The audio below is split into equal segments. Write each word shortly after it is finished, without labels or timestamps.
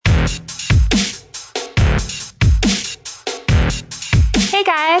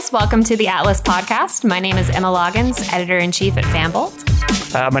listeners. Welcome to the Atlas Podcast. My name is Emma Loggins, editor-in-chief at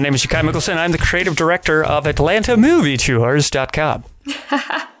Fanbolt. My name is Yakai Mickelson. I'm the creative director of AtlantaMovieTours.com.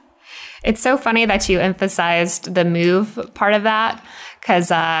 It's so funny that you emphasized the move part of that, because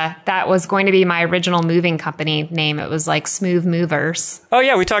that was going to be my original moving company name. It was like Smooth Movers. Oh,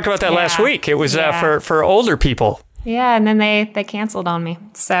 yeah, we talked about that last week. It was for older people. Yeah, and then they canceled on me.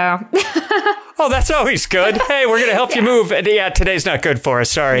 So... Oh, that's always good. Hey, we're going to help you move. And yeah, today's not good for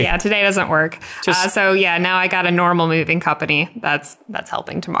us. Sorry. Yeah, today doesn't work. Now I got a normal moving company that's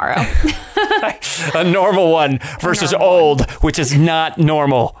helping tomorrow. A normal one versus old, which is not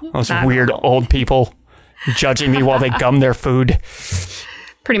normal. Those not weird normal. Old people judging me while they gum their food.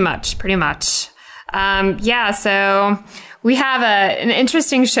 Pretty much. So we have an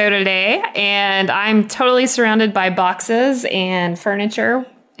interesting show today, and I'm totally surrounded by boxes and furniture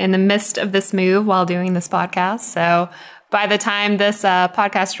in the midst of this move while doing this podcast. So by the time this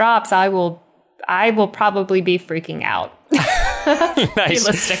podcast drops, I will probably be freaking out. Nice.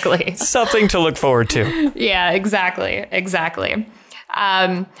 Realistically. Something to look forward to. Yeah, exactly.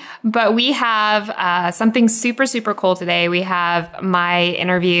 But we have something super, super cool today. We have my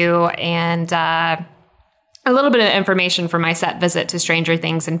interview and a little bit of information from my set visit to Stranger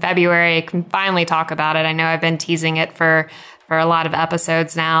Things in February. I can finally talk about it. I know I've been teasing it for a lot of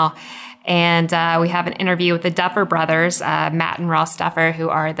episodes now. And we have an interview with the Duffer Brothers, Matt and Ross Duffer, who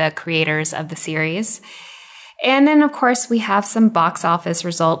are the creators of the series. And then, of course, we have some box office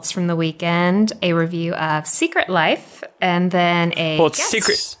results from the weekend, a review of Secret Life, and then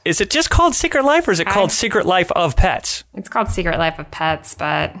Secret. Is it just called Secret Life, or is it called Secret Life of Pets? It's called Secret Life of Pets,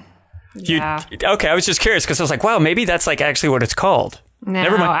 but yeah. Okay, I was just curious because I was like, wow, maybe that's like actually what it's called. No,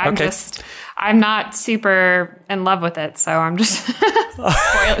 never mind. I'm not super in love with it, so I'm just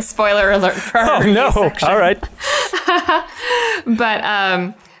spoiler alert for our no! Section. All right.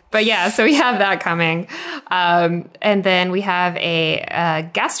 But yeah, so we have that coming, and then we have a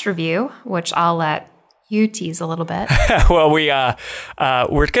guest review, which I'll let you tease a little bit. Well, we're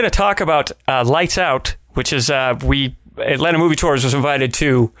going to talk about Lights Out, which is Atlanta Movie Tours was invited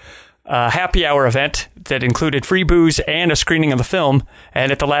to a happy hour event that included free booze and a screening of the film.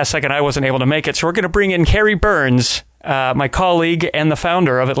 And at the last second, I wasn't able to make it. So we're going to bring in Carrie Burns, my colleague and the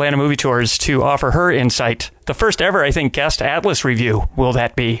founder of Atlanta Movie Tours, to offer her insight. The first ever, I think, guest Atlas review will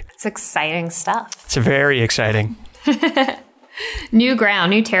that be. It's exciting stuff. It's very exciting. New ground,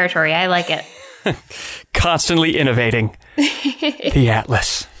 new territory. I like it. Constantly innovating. The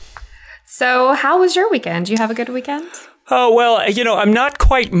Atlas. So how was your weekend? Did you have a good weekend? Oh, well, I'm not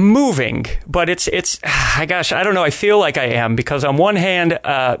quite moving, but it's, gosh, I don't know. I feel like I am because on one hand,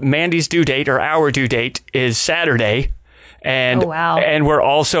 Mandy's due date or our due date is Saturday. And, and we're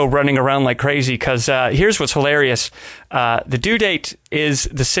also running around like crazy because, here's what's hilarious. The due date is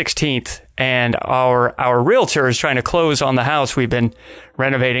the 16th and our realtor is trying to close on the house we've been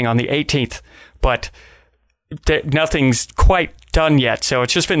renovating on the 18th, but nothing's quite done yet. So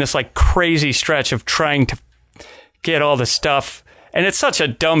it's just been this like crazy stretch of trying to get all the stuff. And it's such a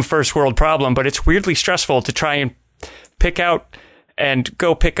dumb first world problem, but it's weirdly stressful to try and pick out and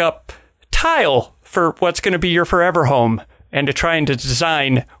go pick up tile for what's going to be your forever home and to try and to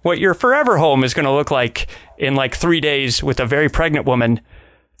design what your forever home is going to look like in like 3 days with a very pregnant woman.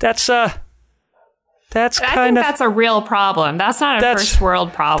 That's a real problem. That's not a first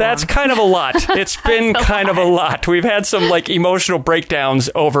world problem. That's kind of a lot. It's been kind of a lot. We've had some like emotional breakdowns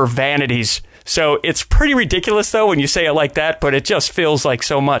over vanities. So it's pretty ridiculous, though, when you say it like that, but it just feels like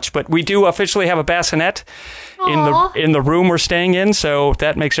so much. But we do officially have a bassinet in the room we're staying in, so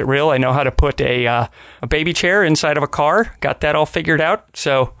that makes it real. I know how to put a baby chair inside of a car. Got that all figured out.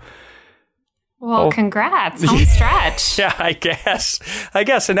 So, congrats. Home stretch. Yeah, I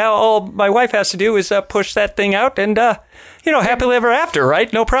guess. And now all my wife has to do is push that thing out and, happily ever after,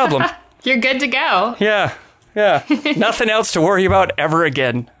 right? No problem. You're good to go. Yeah. Nothing else to worry about ever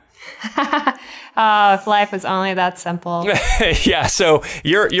again. If life was only that simple. Yeah, so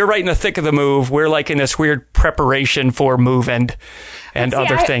you're right in the thick of the move. We're like in this weird preparation for move and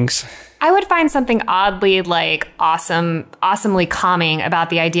other things. I would find something oddly awesomely calming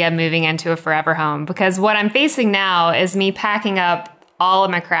about the idea of moving into a forever home, because what I'm facing now is me packing up all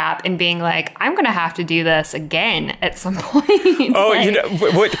of my crap and being like, I'm going to have to do this again at some point.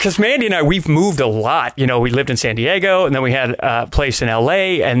 Oh, because Mandy and I, we've moved a lot. We lived in San Diego, and then we had a place in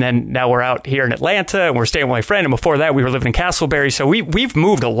LA, and then now we're out here in Atlanta, and we're staying with my friend. And before that, we were living in Castleberry. So we've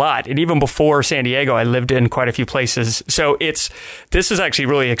moved a lot. And even before San Diego, I lived in quite a few places. So this is actually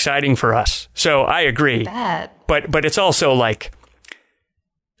really exciting for us. So I agree. I bet. But it's also like,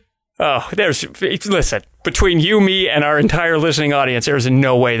 Oh, listen, between you, me, and our entire listening audience, there's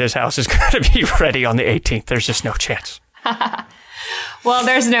no way this house is going to be ready on the 18th. There's just no chance. Well,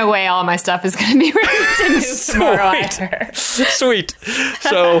 there's no way all my stuff is going to be ready to move tomorrow either. Sweet.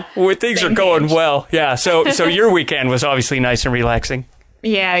 So things are going well. Yeah. So your weekend was obviously nice and relaxing.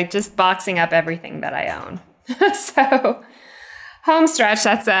 Yeah, just boxing up everything that I own. So home stretch,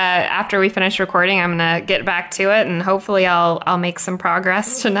 that's after we finish recording, I'm going to get back to it, and hopefully I'll make some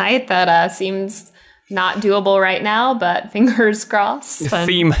progress tonight. That seems not doable right now, but fingers crossed.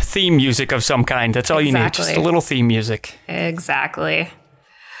 Theme music of some kind. That's all you need. Just a little theme music. Exactly.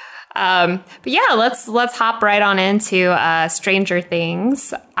 But yeah, let's hop right on into Stranger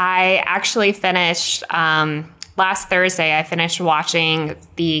Things. I actually finished last Thursday. I finished watching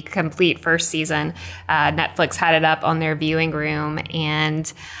the complete first season. Netflix had it up on their viewing room,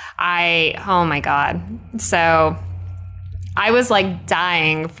 and oh my God. So I was like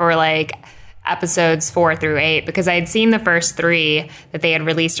dying for like episodes 4 through 8 because I had seen the first 3 that they had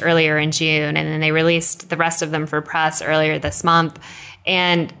released earlier in June, and then they released the rest of them for press earlier this month.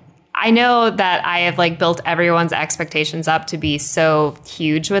 And I know that I have like built everyone's expectations up to be so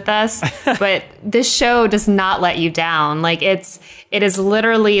huge with us, but this show does not let you down. Like it is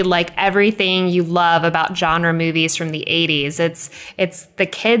literally like everything you love about genre movies from the 80s. It's the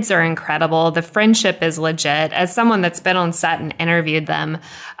kids are incredible. The friendship is legit. As someone that's been on set and interviewed them,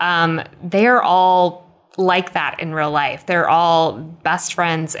 they are all like that in real life. They're all best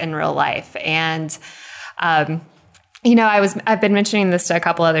friends in real life. And, you know, I've been mentioning this to a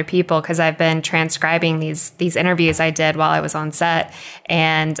couple other people because I've been transcribing these interviews I did while I was on set,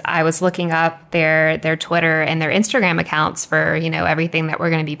 and I was looking up their Twitter and their Instagram accounts for, you know, everything that we're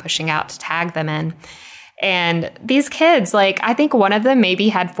going to be pushing out to tag them in. And these kids, like, I think one of them maybe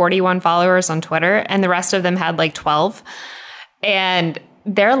had 41 followers on Twitter and the rest of them had like 12. And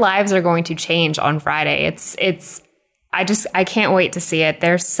their lives are going to change on Friday. I can't wait to see it.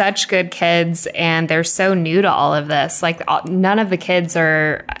 They're such good kids and they're so new to all of this. Like none of the kids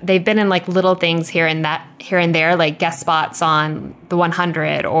they've been in like little things here and there, like guest spots on The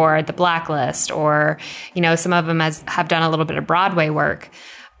 100 or The Blacklist, or, you know, some of them have done a little bit of Broadway work.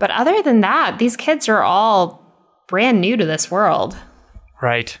 But other than that, these kids are all brand new to this world.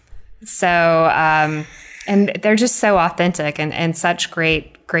 Right. So, and they're just so authentic and such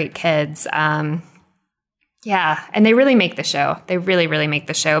great kids. Yeah, and they really make the show. They really, really make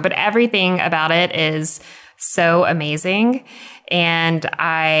the show. But everything about it is so amazing. And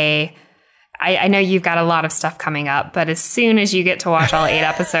I know you've got a lot of stuff coming up, but as soon as you get to watch all 8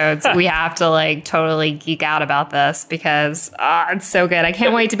 episodes, we have to like totally geek out about this because it's so good. I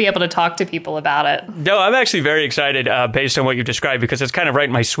can't wait to be able to talk to people about it. No, I'm actually very excited based on what you've described, because it's kind of right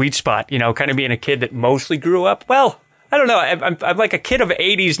in my sweet spot, you know, kind of being a kid that mostly grew up. Well, I don't know. I'm like a kid of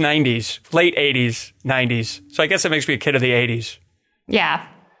 80s, 90s, late 80s, 90s. So I guess that makes me a kid of the 80s. Yeah.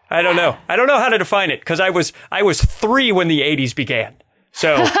 I don't know. I don't know how to define it because I was 3 when the 80s began.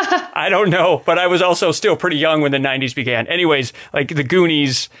 So I don't know, but I was also still pretty young when the 90s began. Anyways, like the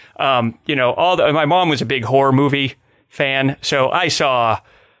Goonies, you know, my mom was a big horror movie fan. So I saw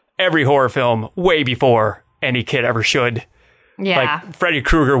every horror film way before any kid ever should. Yeah. Like Freddy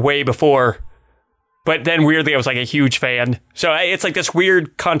Krueger way before. But then weirdly, I was like a huge fan. So it's like this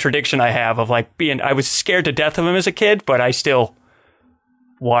weird contradiction I have of like I was scared to death of him as a kid, but I still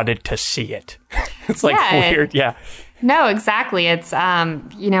wanted to see it. It's like weird. Yeah. No, exactly. It's,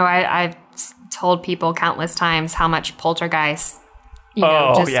 you know, I've told people countless times how much Poltergeist, you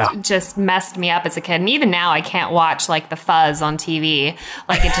know, just messed me up as a kid. And even now I can't watch like The Fuzz on TV.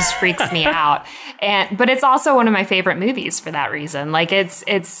 Like it just freaks me out. But it's also one of my favorite movies for that reason. Like it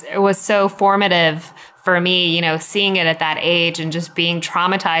was so formative for me, you know, seeing it at that age and just being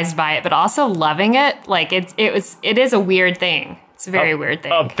traumatized by it, but also loving it. Like it is a weird thing. It's a very weird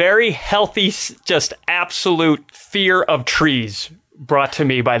thing. A very healthy, just absolute fear of trees brought to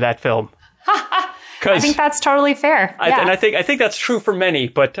me by that film. I think that's totally fair. And I think that's true for many,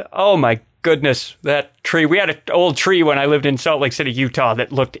 but oh my goodness, that tree. We had an old tree when I lived in Salt Lake City, Utah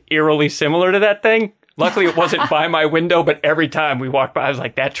that looked eerily similar to that thing. Luckily, it wasn't by my window, but every time we walked by, I was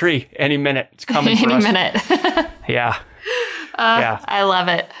like, that tree, any minute, it's coming for us. Any minute. Yeah. I love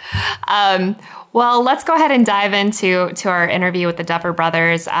it. Well, let's go ahead and dive into our interview with the Duffer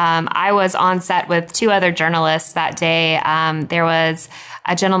Brothers. I was on set with 2 other journalists that day. There was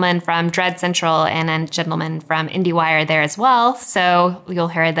a gentleman from Dread Central and a gentleman from IndieWire there as well. So you'll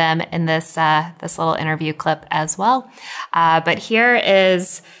hear them in this little interview clip as well. But here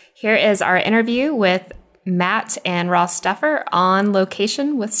is our interview with Matt and Ross Duffer on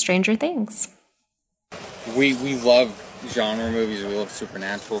location with Stranger Things. We love genre movies, we love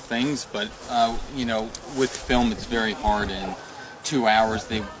supernatural things, but you know, with film, it's very hard. In 2 hours,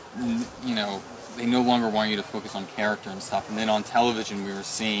 they no longer want you to focus on character and stuff. And then on television, we were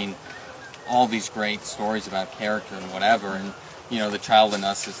seeing all these great stories about character and whatever. And you know, the child in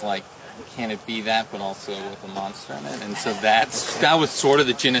us is like, can it be that, but also with a monster in it? And so that was sort of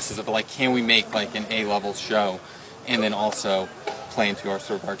the genesis of like, can we make like an A-level show, and then also play into our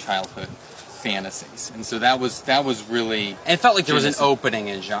sort of our childhood fantasies. And so that was really. And it felt like there was an opening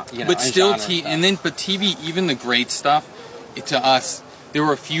in genre, you know, but still, but TV, even the great stuff, to us, there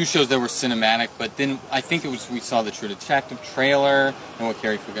were a few shows that were cinematic. But then I think we saw the True Detective trailer and what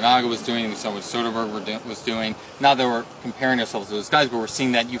Cary Fukunaga was doing, and we saw what Soderbergh was doing. Not that we're comparing ourselves to those guys, but we're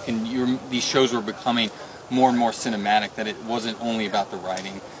seeing that these shows were becoming more and more cinematic. That it wasn't only about the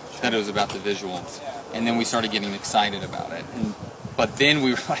writing, that it was about the visuals. And then we started getting excited about it. But then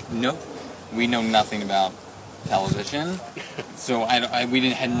we were like, nope. We know nothing about television, so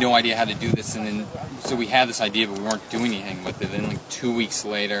we had no idea how to do this, and then so we had this idea, but we weren't doing anything with it. And like 2 weeks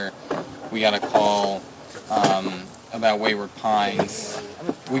later, we got a call about Wayward Pines.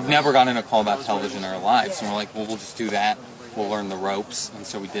 We've never gotten a call about television in our lives, and we're like, well, we'll just do that. We'll learn the ropes, and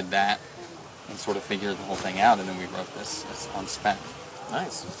so we did that, and sort of figured the whole thing out, and then we wrote this on spec.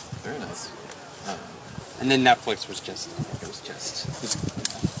 Nice, very nice. And then Netflix was just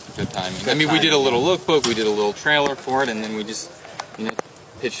good timing. I mean, we did a little lookbook, we did a little trailer for it, and then we just, you know,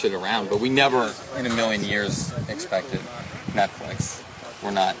 pitched it around. But we never, in a million years, expected Netflix.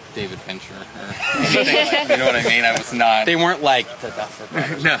 We're not David Fincher or anything. You know what I mean? I was not. They weren't like the Duffer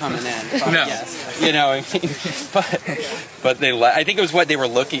Brothers coming in. No. Yes. You know, I mean, but they. I think it was what they were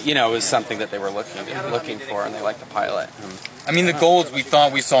looking. You know, it was something that they were looking for, and they liked the pilot. I mean, the goals, we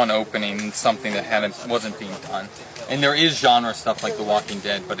thought we saw an opening in something that wasn't being done. And there is genre stuff like The Walking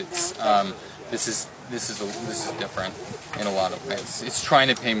Dead, but it's this is different in a lot of ways. It's trying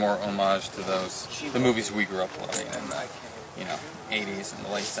to pay more homage to the movies we grew up loving in the 80s and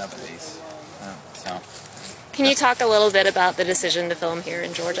the late 70s. So. Can you talk a little bit about the decision to film here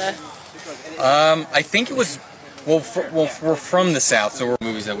in Georgia? I think it was. Well, we're from the South, so we're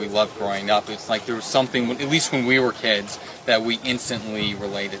movies that we loved growing up. It's like there was something, at least when we were kids, that we instantly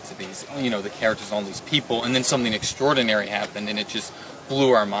related to these, you know, the characters, all these people, and then something extraordinary happened, and it just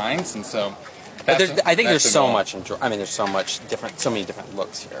blew our minds, and so. I think there's so much. I mean, there's so many different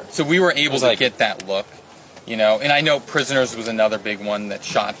looks here. So we were able to get that look, you know, and I know Prisoners was another big one that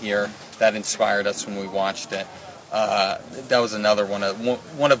shot here that inspired us when we watched it. That was another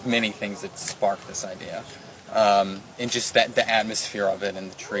one of many things that sparked this idea. And just the atmosphere of it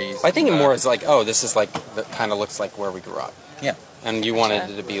and the trees. I think it more is like, oh, this is like, that kind of looks like where we grew up. Yeah. And you wanted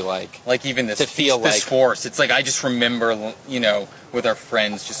it to be like even this, to feel this forest. It's like, I just remember, you know, with our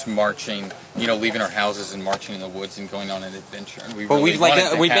friends just marching, you know, leaving our houses and marching in the woods and going on an adventure. And we've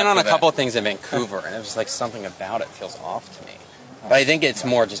been on a couple of things in Vancouver, and it was like something about it feels off to me. But I think it's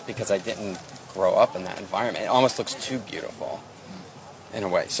more just because I didn't grow up in that environment. It almost looks too beautiful. In a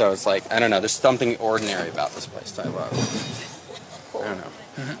way, so it's like, I don't know, there's something ordinary about this place that I love. I don't know.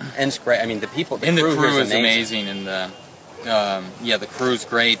 And it's great. I mean, the crew is amazing, and the crew's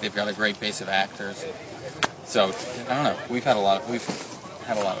great. They've got a great base of actors. So I don't know. We've had a lot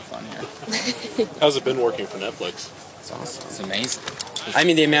of fun here. How's it been working for Netflix? It's awesome. It's amazing. I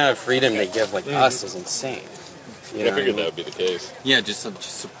mean, the amount of freedom they give us is insane. I figured that would be the case. Yeah, just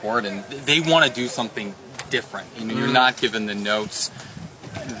support, and they want to do something different. You know, you're not given the notes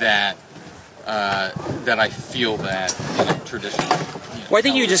that I feel that in a traditional. Well, I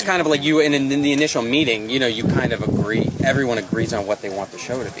think you just kind of like in the initial meeting, you know, you kind of agree. Everyone agrees on what they want the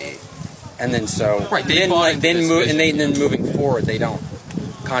show to be, and then then moving forward, they don't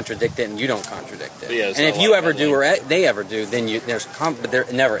contradict it, and you don't contradict it. Yeah, and if you ever do, or they ever do, then but there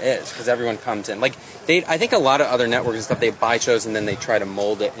never is, because everyone comes in. Like I think a lot of other networks and stuff, they buy shows and then they try to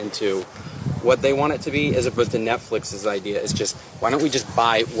mold it into what they want it to be, as opposed to Netflix's idea is just, why don't we just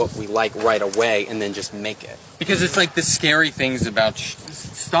buy what we like right away and then just make it? Because it's like the scary things about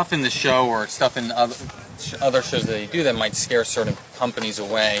stuff in the show or stuff in other shows that they do that might scare certain companies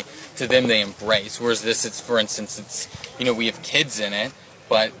away. To them, they embrace. Whereas this, for instance, you know, we have kids in it,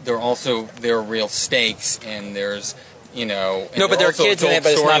 but there are real stakes, and there's, you know, no, but there are kids in it,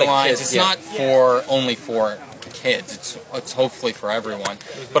 but it's not It's not only for kids. It's hopefully for everyone.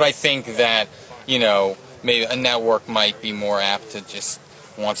 But I think that, you know, maybe a network might be more apt to just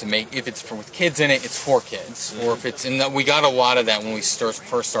want to make, if it's with kids in it, it's for kids. Or if it's we got a lot of that when we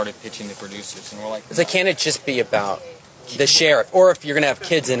first started pitching to producers, and we're like, it's like, can it just be about the sheriff? Or if you're going to have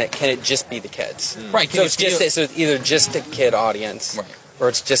kids in it, can it just be the kids? Right. So it's either just a kid audience, right, or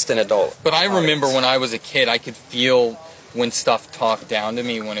it's just an adult. But I remember when I was a kid, I could feel when stuff talked down to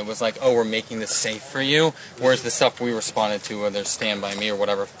me, when it was like, oh, we're making this safe for you, whereas the stuff we responded to, whether Stand By Me or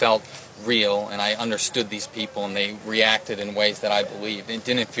whatever, felt real, and I understood these people, and they reacted in ways that I believed. It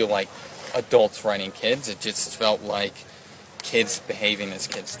didn't feel like adults writing kids. It just felt like kids behaving as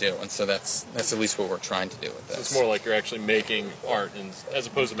kids do, and so that's at least what we're trying to do with this. So it's more like you're actually making art, as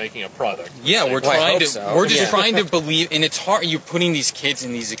opposed to making a product. Yeah, we're Well, I trying hope to. so. We're just Yeah. trying to believe, and it's hard. You're putting these kids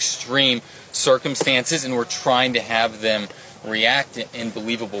in these extreme circumstances, and we're trying to have them react in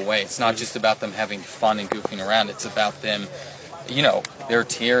believable ways. It's not just about them having fun and goofing around. It's about them, their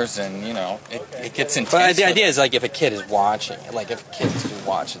tears, and it gets intense. But the idea is like if a kid is watching, like if kids do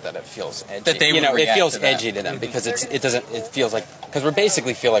watch it, that it feels edgy. That they would it react feels to that. edgy to them because it feels like, because we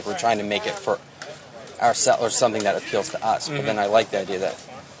basically feel like we're trying to make it for ourselves or something that appeals to us. But then I like the idea that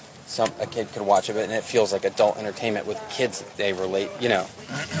a kid could watch it and it feels like adult entertainment with kids that they relate,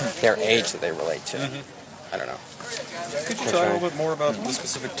 their age that they relate to. I don't know. Could you talk a little bit more about the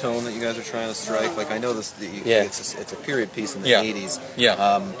specific tone that you guys are trying to strike? Like, I know it's a period piece in the 80s.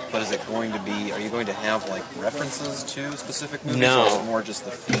 Yeah. But is it going to be? Are you going to have like references to specific movies? No. Or is it more just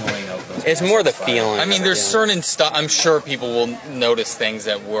the feeling of those? It's more the feeling. I mean, there's certain stuff. I'm sure people will notice things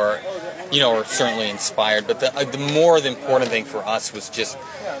that were, are certainly inspired. But the important thing for us was just,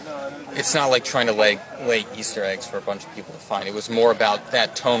 it's not like trying to lay Easter eggs for a bunch of people to find. It was more about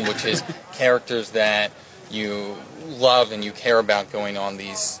that tone, which is characters that you love and you care about going on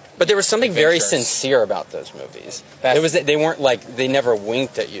these. But there was something very adventures. sincere about those movies. They weren't like, they never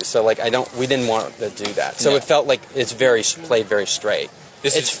winked at you. So like we didn't want to do that. So No. it felt like it's played very straight.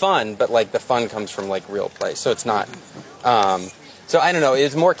 It's fun, but like the fun comes from like real play. So it's not. So I don't know.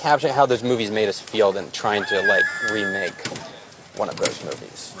 It's more capturing how those movies made us feel than trying to like remake one of those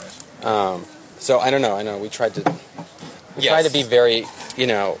movies. So I don't know. I know we tried to be very, I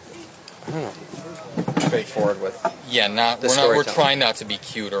don't know, straightforward with. Yeah, we're storytelling. trying not to be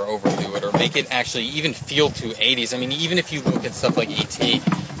cute or overdo it or make it actually even feel too 80s. I mean, even if you look at stuff like E.T.,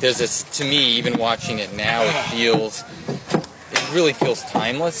 there's this, to me, even watching it now, it really feels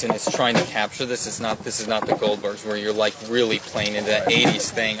timeless, and it's trying to capture this. This is not the Goldbergs where you're like really playing into that 80s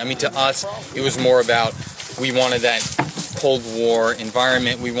thing. I mean, to us, it was more about, we wanted that Cold War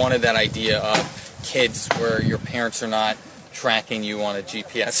environment. We wanted that idea of kids where your parents are not tracking you on a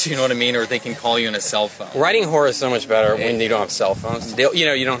GPS, you know what I mean? Or they can call you on a cell phone. Writing horror is so much better when you don't have cell phones.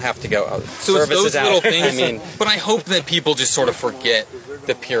 You don't have to go. So it's those little things. I mean, but I hope that people just sort of forget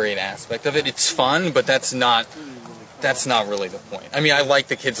the period aspect of it. It's fun, but that's not really the point. I mean, I like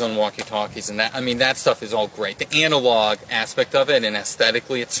the kids on walkie-talkies and that. I mean, that stuff is all great. The analog aspect of it and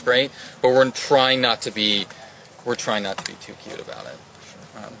aesthetically, it's great. But we're trying not to be too cute about it.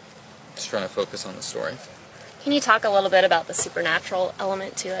 Just trying to focus on the story. Can you talk a little bit about the supernatural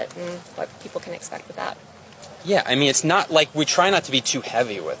element to it and what people can expect with that? yeah, I mean, it's not like we try not to be too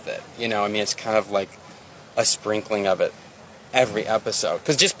heavy with it. I mean, it's kind of like a sprinkling of it every episode.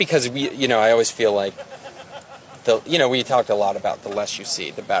 Because I always feel like we talked a lot about the less you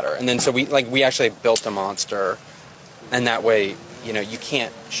see, the better. And then so we actually built a monster, and that way, you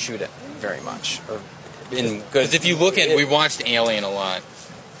can't shoot it very much. Because if you look at, we watched Alien a lot.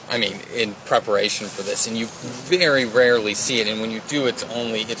 I mean, in preparation for this, and you very rarely see it. And when you do, it's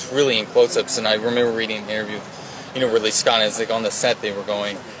really in close-ups. And I remember reading an interview with, Ridley Scott, and it's like on the set they were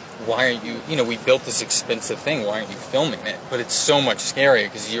going, why aren't you, we built this expensive thing, why aren't you filming it? But it's so much scarier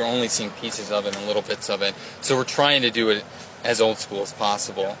because you're only seeing pieces of it and little bits of it. So we're trying to do it as old school as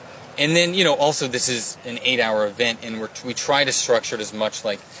possible. And then, also this is an 8-hour event, and we try to structure it as much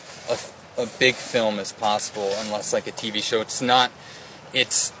like a big film as possible, unless like a TV show. It's not.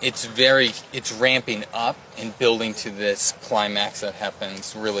 It's ramping up and building to this climax that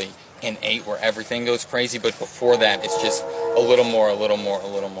happens really in 8 where everything goes crazy, but before that it's just a little more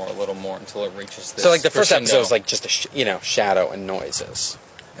until it reaches this. So like the first crescendo. episode is like just a shadow and noises,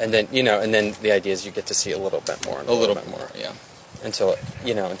 and then the idea is you get to see a little bit more, and a little bit more, yeah, until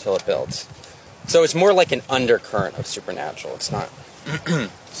it builds. So it's more like an undercurrent of supernatural. It's not.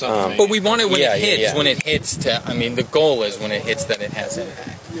 But we want it when it hits. Yeah. When it hits, the goal is when it hits that it has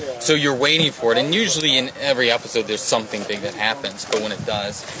impact. So you're waiting for it, and usually in every episode there's something big that happens. But when it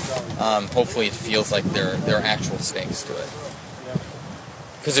does, hopefully it feels like there are actual stakes to it.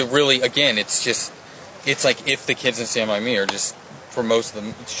 Because it really, again, it's like if the kids in Stand By Me are just, for most of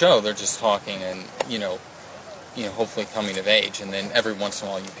the show, they're just talking and hopefully coming of age, and then every once in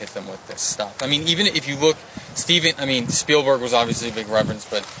a while you hit them with this stuff. I mean, even if you look, Spielberg was obviously a big reference,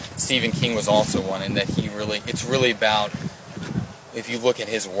 but Stephen King was also one, in that it's really about, if you look at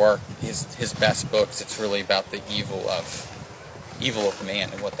his work, his best books, it's really about the evil of evil of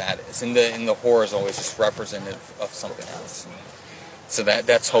man and what that is. And the horror is always just representative of something else. So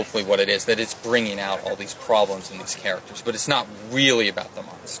that's hopefully what it is, that it's bringing out all these problems in these characters. But it's not really about the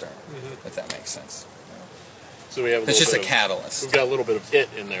monster, if that makes sense. So we have it's just a catalyst. We've got a little bit of it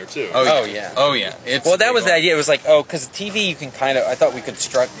in there, too. Oh, yeah. Oh, yeah. Well, that was the idea. It was like, because TV, you can kind of, I thought we could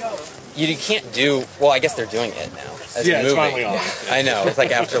you can't do, well, I guess they're doing it now. As a movie. It's finally on. I know. It's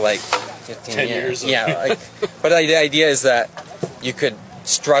like after 15 10 years. Yeah. But the idea is that you could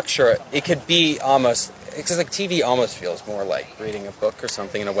structure it. It could be almost, because TV almost feels more like reading a book or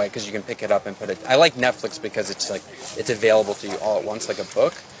something in a way, because you can pick it up and put it. I like Netflix because it's available to you all at once, like a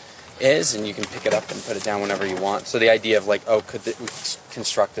book is, and you can pick it up and put it down whenever you want. So the idea of could we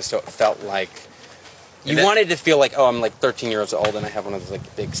construct this so it felt like you wanted to feel like, I'm 13 years old and I have one of those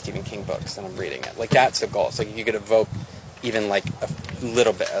big Stephen King books and I'm reading it. That's the goal. So you could evoke even a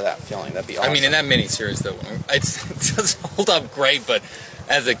little bit of that feeling. That'd be awesome. I mean, in that miniseries though, it does hold up great, but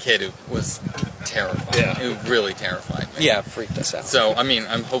as a kid, it was terrifying. Yeah. It really terrified me. Yeah, it freaked us out. So, I mean,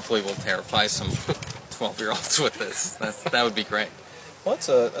 hopefully we'll terrify some 12-year-olds with this. That would be great. Well,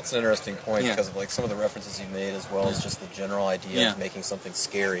 that's an interesting point because of some of the references you made, as well as just the general idea of making something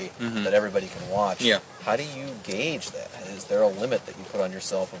scary that everybody can watch. Yeah. How do you gauge that? Is there a limit that you put on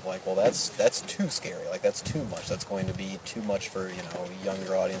yourself of that's too scary, that's too much, that's going to be too much for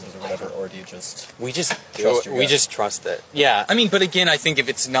younger audiences or whatever, or do you just we just trust it? Yeah. I mean, but again, I think if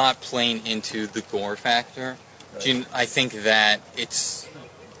it's not playing into the gore factor, I think that it's.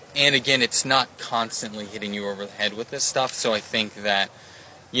 And again, it's not constantly hitting you over the head with this stuff, so I think that,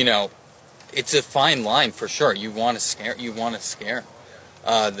 it's a fine line for sure. You want to scare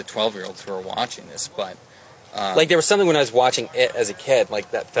the 12-year-olds who are watching this, but there was something when I was watching it as a kid,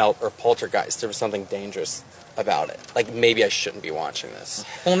 that felt, or Poltergeist, there was something dangerous about it. Maybe I shouldn't be watching this.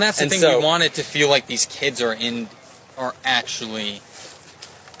 Well, and that's the thing. We want it to feel like these kids are actually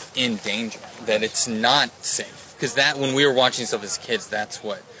in danger, that it's not safe. Because when we were watching stuff as kids, that's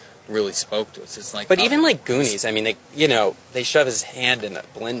what really spoke to us. It's but even Goonies, I mean, they shove his hand in a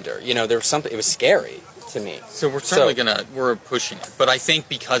blender. There was something. It was scary to me. So we're certainly we're pushing it, but I think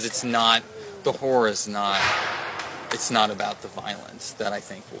because it's not, the horror is not. It's not about the violence that I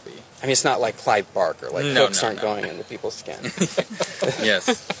think will be. I mean, it's not like Clive Barker. Hooks aren't going into people's skin. Yes,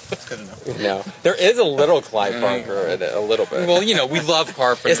 that's good enough. No, there is a little Clive Barker in it, a little bit. Well, we love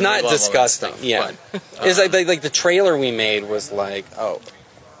Carpenter. It's not disgusting. Yeah, it's like the trailer we made was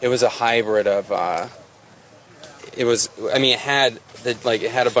it was a hybrid of. It was. I mean, it had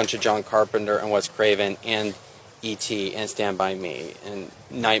a bunch of John Carpenter and Wes Craven and E.T. and Stand By Me and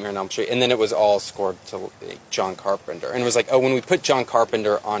Nightmare on Elm Street, and then it was all scored to John Carpenter. And it was when we put John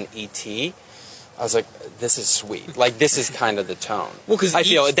Carpenter on E.T., I was like, this is sweet. This is kind of the tone. Well, because I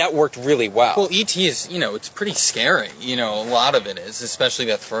feel that worked really well. Well, E.T. is, it's pretty scary. A lot of it is, especially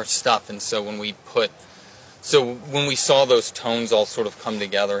that first stuff. And so when we saw those tones all sort of come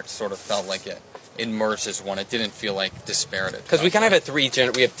together, it sort of felt like it merged as one. It didn't feel disparate. Because we kind of have we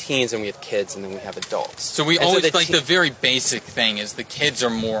have teens and we have kids and then we have adults. So we always, the very basic thing is the kids are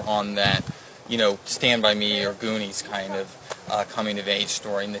more on that, Stand By Me or Goonies kind of coming of age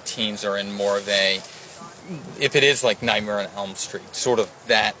story, and the teens are in more of if it is Nightmare on Elm Street, sort of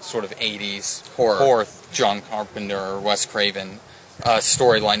that sort of 80s horror John Carpenter or Wes Craven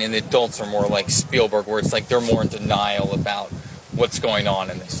storyline, and the adults are more like Spielberg, where it's they're more in denial about what's going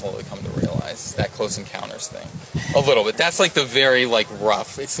on, and they slowly come to realize that Close Encounters thing a little bit. That's the very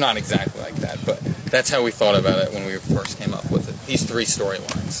rough. It's not exactly like that, but that's how we thought about it when we first came up with it. These three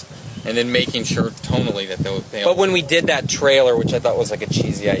storylines, and then making sure tonally that they. But when we did that trailer, which I thought was a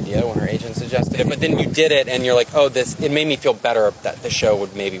cheesy idea when our agent suggested it, but then you did it, and you're like, it made me feel better that the show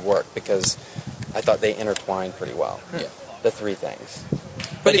would maybe work because I thought they intertwined pretty well. Yeah. The three things.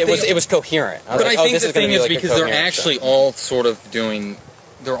 But it was coherent. But I think the thing is because they're actually all sort of doing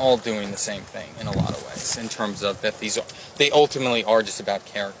the same thing in a lot of ways in terms of that they ultimately are just about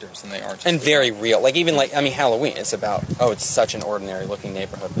characters and they are just very real. Halloween is about it's such an ordinary looking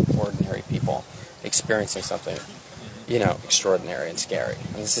neighborhood with ordinary people experiencing something, extraordinary and scary.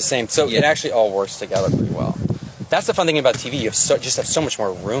 And it's the same. So it actually all works together pretty well. That's the fun thing about TV. You have so much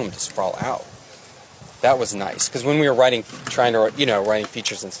more room to sprawl out. That was nice because when we were writing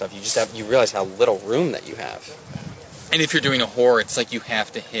features and stuff, you realize how little room that you have. And if you're doing a horror, it's you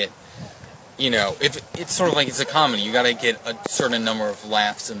have to hit, if it's sort of it's a comedy, you got to get a certain number of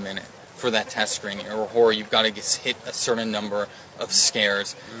laughs a minute for that test screening. Or horror, you've got to hit a certain number of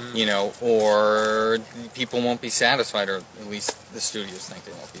scares, you know, or people won't be satisfied, or at least the studios think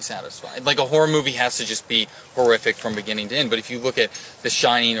they won't be satisfied. Like, a horror movie has to just be horrific from beginning to end. But if you look at The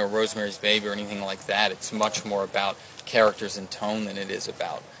Shining or Rosemary's Baby or anything like that, it's much more about characters and tone than it is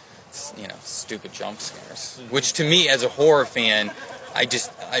about, you know, stupid jump scares. Which, to me, as a horror fan,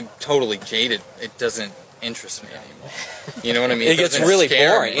 I'm totally jaded. It doesn't interest me anymore. You know what I mean? It gets really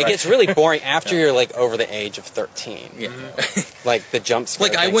boring. It gets really boring after you're like over the age of 13. Yeah. Like the jump scare.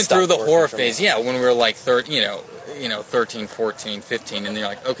 Like, I went through the horror phase, when we were like 13, 14, 15, and you're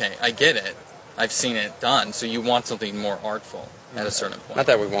like, okay, I get it. I've seen it done. So you want something more artful at a certain point. Not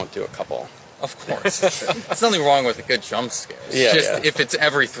that we won't do a couple. Of course. There's nothing wrong with a good jump scare. It's just if it's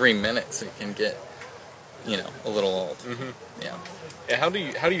every 3 minutes, it can get, you know, a little old. Mm-hmm. Yeah. Yeah. How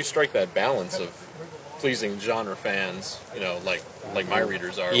do you strike that balance of pleasing genre fans, you know, like my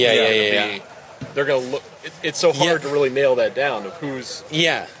readers are? Yeah. They're gonna look. It's so hard to really nail that down of who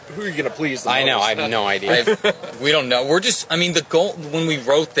are you gonna please. The I know. most. I have no idea. We don't know. We're just. I mean, the goal when we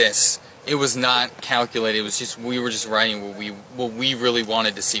wrote this, it was not calculated. It was just we were just writing what we really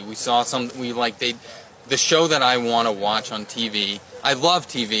wanted to see. We saw the show that I want to watch on TV. I love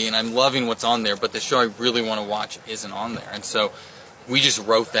TV and I'm loving what's on there, but the show I really want to watch isn't on there, and so we just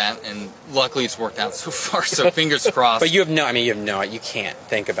wrote that, and luckily it's worked out so far. So fingers crossed. But you can't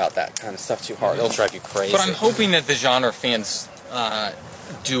think about that kind of stuff too hard. It'll drive you crazy. But I'm hoping that the genre fans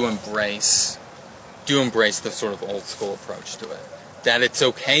do embrace the sort of old school approach to it. That it's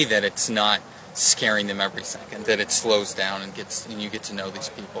okay that it's not scaring them every second. That it slows down and you get to know these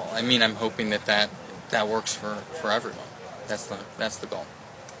people. I mean, I'm hoping that works for everyone. That's the goal.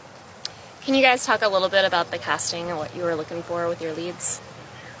 Can you guys talk a little bit about the casting and what you were looking for with your leads?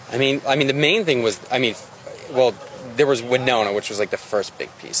 I mean, the main thing was, there was Winona, which was like the first big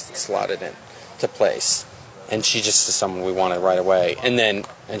piece that slotted in to place, and she just is someone we wanted right away. And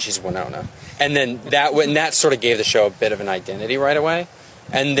she's Winona, and then that sort of gave the show a bit of an identity right away.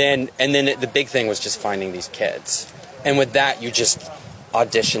 And then the big thing was just finding these kids, and with that, you just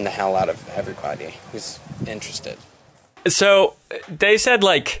audition the hell out of everybody who's interested. So they said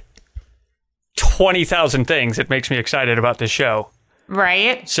like 20,000 things that makes me excited about this show.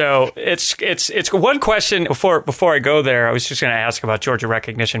 Right. So it's one question before I go there. I was just going to ask about Georgia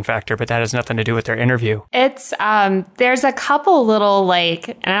recognition factor, but that has nothing to do with their interview. It's there's a couple little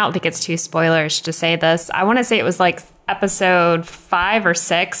and I don't think it's too spoilers to say this. I want to say it was like episode 5 or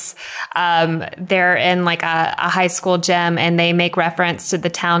 6. They're in like a high school gym and they make reference to the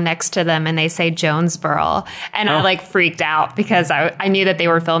town next to them and they say Jonesboro. And I freaked out because I knew that they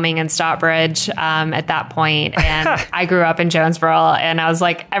were filming in Stockbridge at that point, and I grew up in Jonesboro, and I was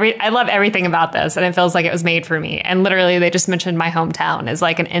like, I love everything about this, and it feels like it was made for me. And literally they just mentioned my hometown as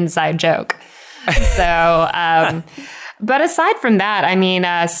like an inside joke. So but aside from that, I mean,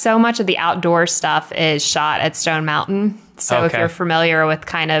 so much of the outdoor stuff is shot at Stone Mountain. So if you're familiar with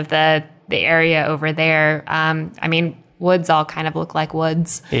kind of the area over there, I mean, woods all kind of look like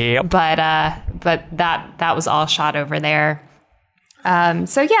woods. Yep. But that was all shot over there.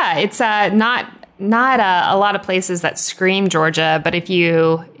 So yeah, it's not a lot of places that scream Georgia, but if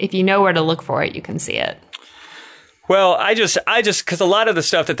you know where to look for it, you can see it. Well, I just, because a lot of the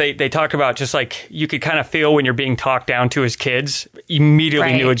stuff that they talk about, just like you could kind of feel when you're being talked down to as kids,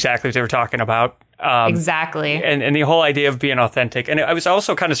 immediately knew exactly what they were talking about. Exactly. And the whole idea of being authentic. And I was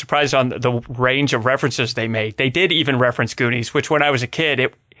also kind of surprised on the range of references they made. They did even reference Goonies, which when I was a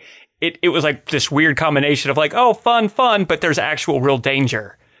kid, it was like this weird combination of like, oh, fun, but there's actual real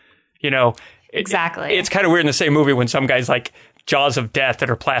danger. You know? Exactly. It's kind of weird in the same movie when some guy's like, Jaws of Death that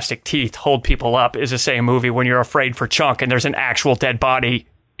are plastic teeth hold people up is the same movie when you're afraid for Chunk and there's an actual dead body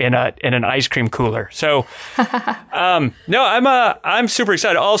in an ice cream cooler. So, no, I'm super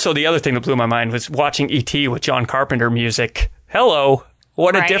excited. Also, the other thing that blew my mind was watching E.T. with John Carpenter music. Hello.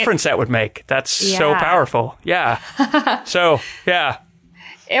 What a difference that would make. That's so powerful. Yeah. So, yeah.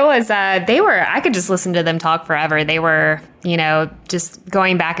 It was, I could just listen to them talk forever. They were, just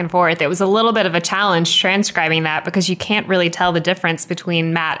going back and forth. It was a little bit of a challenge transcribing that because you can't really tell the difference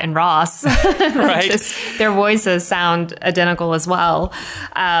between Matt and Ross. Right. Their voices sound identical as well.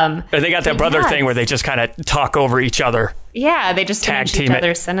 They got that brother thing where they just kind of talk over each other. Yeah, they just finish each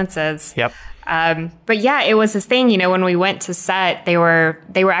other's sentences. Yep. But yeah, it was this thing, when we went to set, they were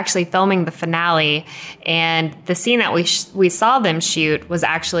actually filming the finale, and the scene that we saw them shoot was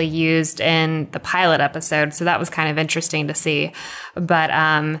actually used in the pilot episode. So that was kind of interesting to see. But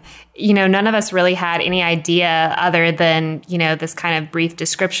none of us really had any idea other than, this kind of brief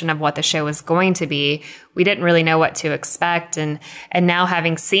description of what the show was going to be. We didn't really know what to expect. And now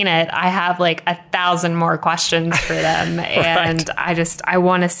having seen it, I have like 1,000 more questions for them. Right. And I just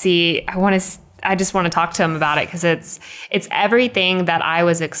want to talk to them about it because it's everything that I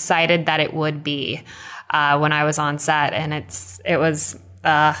was excited that it would be when I was on set. And it was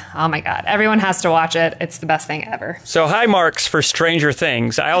oh my God, everyone has to watch it. It's the best thing ever. So high marks for Stranger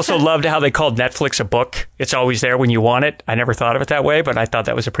Things. I also loved how they called Netflix a book. It's always there when you want it. I never thought of it that way, but I thought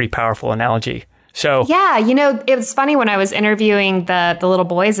that was a pretty powerful analogy. So yeah, it was funny when I was interviewing the little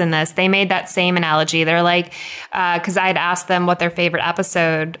boys in this, they made that same analogy. They're like, because I had asked them what their favorite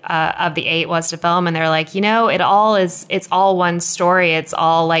episode of the 8 was to film. And they're like, it's all one story. It's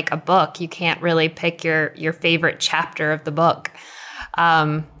all like a book. You can't really pick your favorite chapter of the book.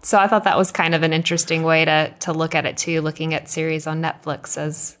 So I thought that was kind of an interesting way to look at it too, looking at series on Netflix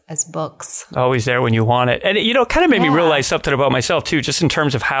as books. Always there when you want it. And, it kind of made me realize something about myself too, just in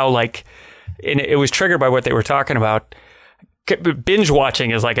terms of how and it was triggered by what they were talking about. Binge watching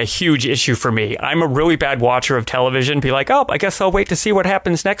is like a huge issue for me. I'm a really bad watcher of television. Be like, I guess I'll wait to see what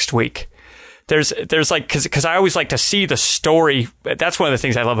happens next week. There's like, cause I always like to see the story. That's one of the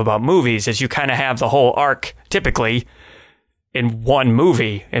things I love about movies is you kind of have the whole arc typically in one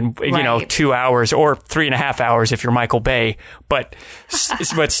movie in, 2 hours or 3.5 hours if you're Michael Bay. But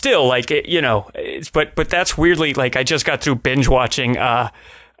still like, but that's weirdly like I just got through binge watching,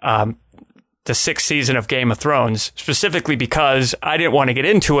 the 6th season of Game of Thrones, specifically because I didn't want to get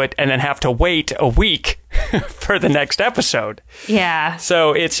into it and then have to wait a week for the next episode. Yeah.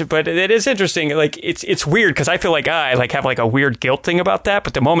 So but it is interesting. Like it's weird because I feel like I have like a weird guilt thing about that.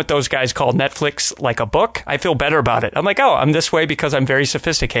 But the moment those guys call Netflix like a book, I feel better about it. I'm like, I'm this way because I'm very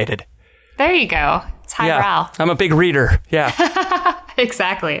sophisticated. There you go. It's highbrow. I'm a big reader. Yeah.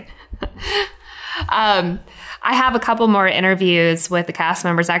 Exactly. I have a couple more interviews with the cast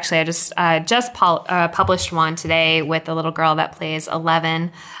members. Actually, I just published one today with the little girl that plays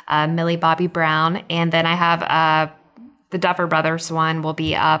 11, Millie Bobby Brown. And then I have the Duffer Brothers one will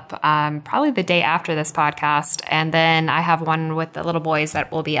be up probably the day after this podcast. And then I have one with the little boys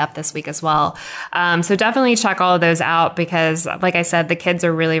that will be up this week as well. So definitely check all of those out because, like I said, the kids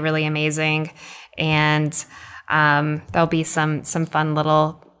are really, really amazing. And there'll be some fun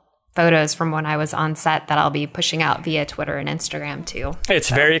little photos from when I was on set that I'll be pushing out via Twitter and Instagram too. It's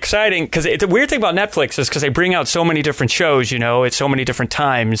very exciting because the weird thing about Netflix is because they bring out so many different shows, at so many different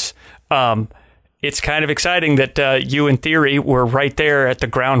times. It's kind of exciting that you, in theory, were right there at the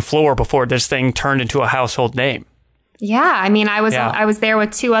ground floor before this thing turned into a household name. Yeah, I mean, I was there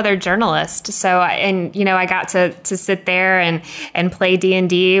with 2 other journalists. So, I got to sit there and play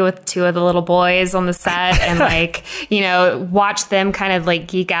D&D with 2 of the little boys on the set and watch them kind of like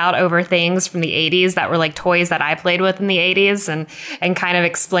geek out over things from the 80s that were like toys that I played with in the 80s and kind of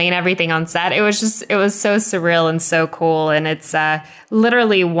explain everything on set. It was so surreal and so cool. And it's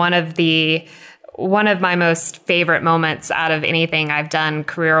literally one of my most favorite moments out of anything I've done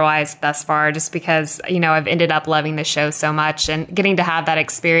career-wise thus far, just because, I've ended up loving the show so much and getting to have that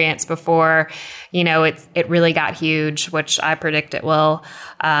experience before, it really got huge, which I predict it will,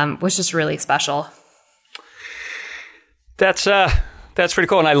 was just really special. That's pretty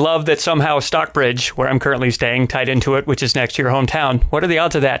cool. And I love that somehow Stockbridge, where I'm currently staying, tied into it, which is next to your hometown. What are the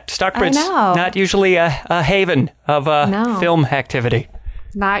odds of that? Stockbridge, not usually a haven of film activity.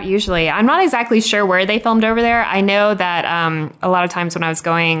 Not usually. I'm not exactly sure where they filmed over there. I know that a lot of times when I was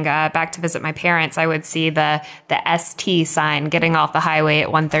going back to visit my parents, I would see the ST sign getting off the highway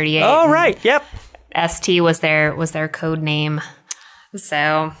at 138. Oh, right. Yep. ST was their code name.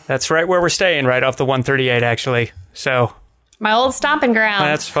 So that's right where we're staying, right off the 138, actually. So my old stomping ground.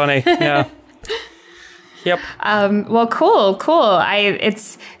 That's funny. Yeah. Yep. Well, cool.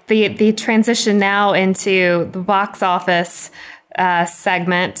 It's the transition now into the box office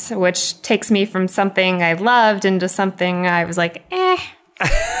segment, which takes me from something I loved into something I was like,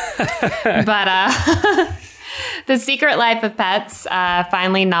 But The Secret Life of Pets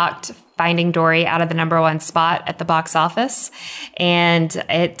finally knocked Finding Dory out of the #1 spot at the box office. And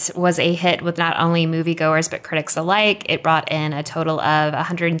it was a hit with not only moviegoers but critics alike. It brought in a total of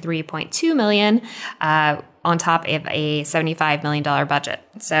 $103.2 million on top of a $75 million budget.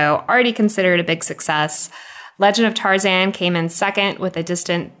 So already considered a big success. Legend of Tarzan came in second with a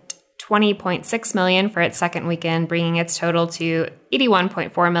distant $20.6 million for its second weekend, bringing its total to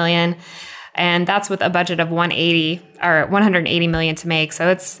 $81.4 million. And that's with a budget of $180 million to make. So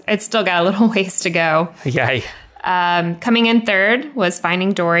it's still got a little ways to go. Yay. Coming in third was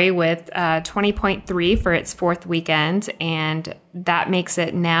Finding Dory with 20.3 for its fourth weekend, and that makes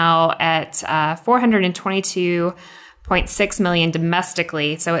it now at 422.6 million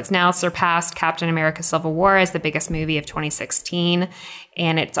domestically. So it's now surpassed Captain America: Civil War as the biggest movie of 2016,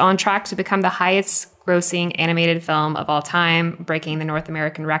 and it's on track to become the highest grossing animated film of all time, breaking the North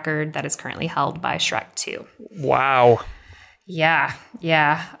American record that is currently held by Shrek 2. Wow. Yeah.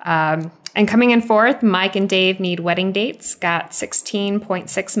 And coming in fourth, Mike and Dave Need Wedding Dates got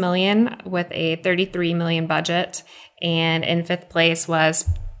 16.6 million with a 33 million budget. And in fifth place was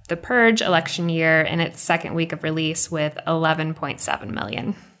The Purge: Election Year in its second week of release with 11.7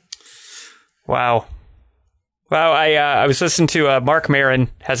 million. Wow. I was listening to Mark Maron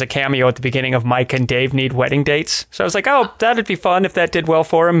has a cameo at the beginning of Mike and Dave Need Wedding Dates. So I was like, oh, that'd be fun if that did well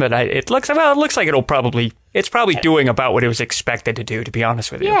for him. But it looks like it's probably doing about what it was expected to do, to be honest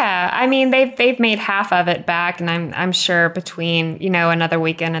with you. Yeah, I mean they've made half of it back, and I'm sure between another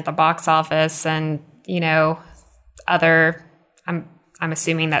weekend at the box office and other I'm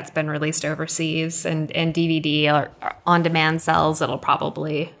assuming that's been released overseas and DVD or on demand sales, it'll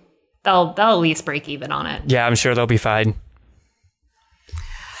probably they'll at least break even on it. Yeah, I'm sure they'll be fine.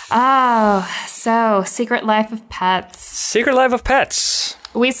 Oh, so Secret Life of Pets. Secret Life of Pets.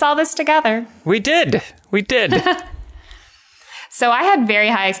 We saw this together. We did. So I had very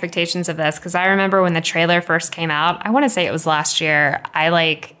high expectations of this because I remember when the trailer first came out, I want to say it was last year,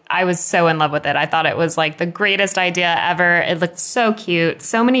 I was so in love with it. I thought it was like the greatest idea ever. It looked so cute.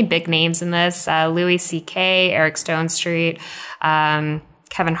 So many big names in this. Louis C.K., Eric Stonestreet,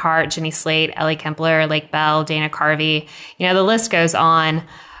 Kevin Hart, Jenny Slate, Ellie Kempler, Lake Bell, Dana Carvey. The list goes on.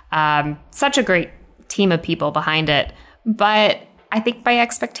 Such a great team of people behind it. But I think my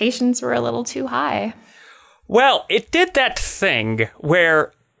expectations were a little too high. Well, it did that thing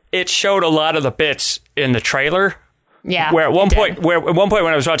where it showed a lot of the bits in the trailer. Yeah. Where at one point when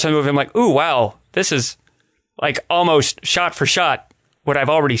I was watching the movie, I'm like, ooh, wow, this is like almost shot for shot what I've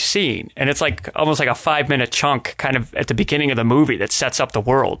already seen. And it's like almost like a 5-minute chunk kind of at the beginning of the movie that sets up the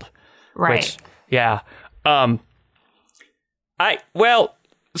world. Right. Yeah. So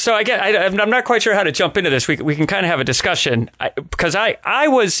I'm not quite sure how to jump into this. We can kind of have a discussion because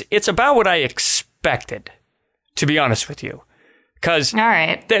it's about what I expected, to be honest with you. Because all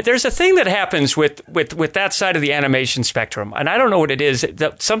right. There's a thing that happens with that side of the animation spectrum, and I don't know what it is.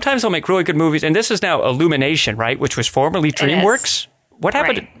 Sometimes they'll make really good movies, and this is now Illumination, right? Which was formerly DreamWorks. What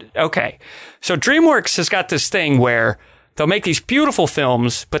happened? Right. Okay. So DreamWorks has got this thing where they'll make these beautiful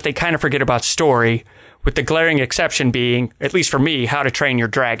films, but they kind of forget about story, with the glaring exception being, at least for me, How to Train Your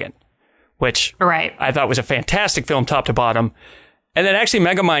Dragon, which I thought was a fantastic film top to bottom. And then actually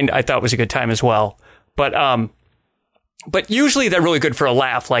Megamind I thought was a good time as well. But usually they're really good for a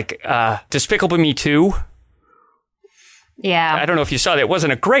laugh, like Despicable Me 2. Yeah. I don't know if you saw that. It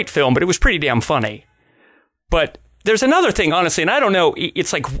wasn't a great film, but it was pretty damn funny. But there's another thing, honestly, and I don't know.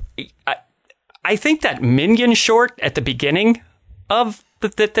 It's like, I think that Minion short at the beginning of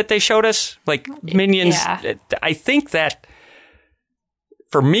that they showed us, like Minions, I think that,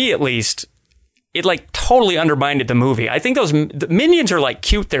 for me at least, it like totally undermined the movie. I think the Minions are like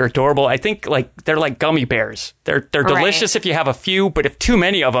cute, they're adorable. I think like they're like gummy bears. They're delicious if you have a few, but if too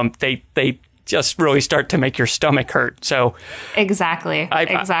many of them, they just really start to make your stomach hurt. So exactly.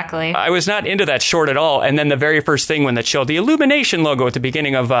 I was not into that short at all. And then the very first thing when they showed the Illumination logo at the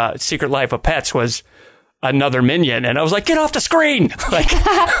beginning of Secret Life of Pets was another Minion, and I was like, get off the screen. Like,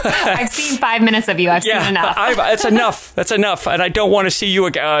 I've seen 5 minutes of you. I've seen enough. That's enough. That's enough. And I don't want to see you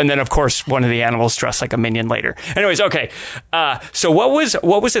again. And then, of course, one of the animals dressed like a Minion later. Anyways, okay. So what was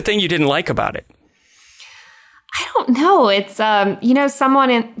the thing you didn't like about it? I don't know. It's someone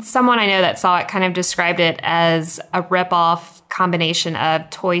I know that saw it kind of described it as a ripoff combination of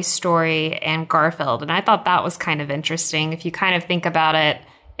Toy Story and Garfield, and I thought that was kind of interesting. If you kind of think about it,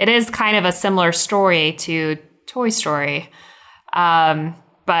 it is kind of a similar story to Toy Story,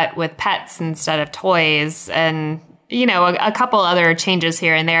 but with pets instead of toys, and a couple other changes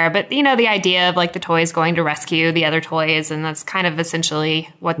here and there. But the idea of like the toys going to rescue the other toys, and that's kind of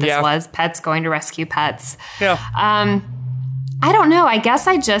essentially what this was: pets going to rescue pets. Yeah. I don't know. I guess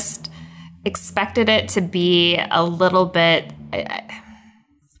I just expected it to be a little bit.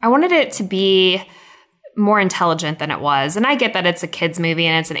 I wanted it to be more intelligent than it was. And I get that it's a kid's movie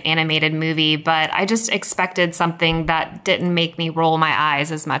and it's an animated movie, but I just expected something that didn't make me roll my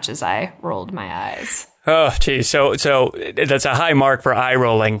eyes as much as I rolled my eyes. Oh, geez. So that's a high mark for eye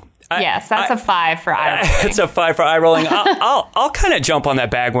rolling. Yes, that's a 5 for eye rolling. It's a 5 for eye rolling. I'll kind of jump on that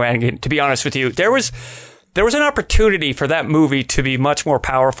bandwagon, to be honest with you. There was an opportunity for that movie to be much more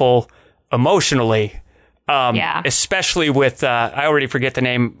powerful emotionally. Yeah. Especially with, I already forget the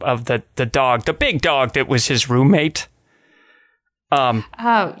name of the dog, the big dog that was his roommate. Oh,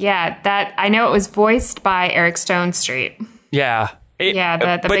 yeah. That I know it was voiced by Eric Stone Street. Yeah.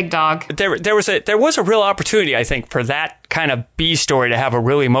 The big dog. There was a real opportunity, I think, for that kind of B story to have a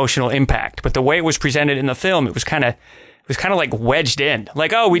really emotional impact. But the way it was presented in the film, it was kind of like wedged in.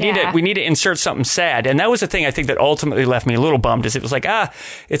 Like, oh, we need to insert something sad. And that was the thing I think that ultimately left me a little bummed, is it was like,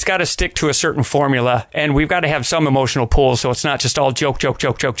 it's got to stick to a certain formula, and we've got to have some emotional pull, so it's not just all joke.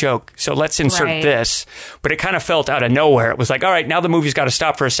 So let's insert this. But it kind of felt out of nowhere. It was like, all right, now the movie's got to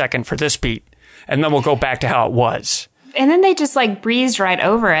stop for a second for this beat, and then we'll go back to how it was. And then they just like breezed right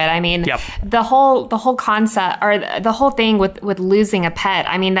over it. I mean, the whole concept, or the whole thing with losing a pet.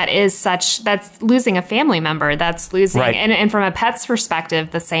 I mean, that's losing a family member. That's losing, and from a pet's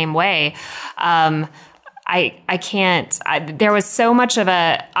perspective, the same way. I can't. There was so much of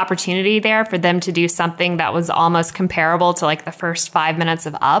a opportunity there for them to do something that was almost comparable to like the first 5 minutes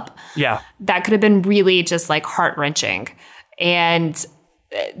of Up. Yeah, that could have been really just like heart-wrenching, and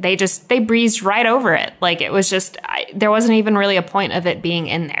they breezed right over it. Like, it was just, there wasn't even really a point of it being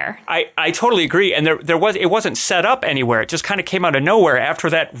in there. I totally agree. And it wasn't set up anywhere. It just kind of came out of nowhere after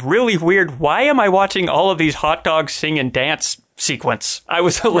that really weird, why am I watching all of these hot dogs sing and dance sequence? I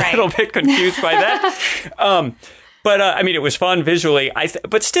was a little bit confused by that. But I mean, it was fun visually.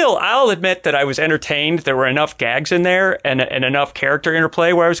 But still, I'll admit that I was entertained. There were enough gags in there and enough character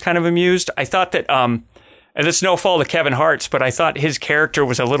interplay where I was kind of amused. I thought that, and it's no fault of Kevin Hart's, but I thought his character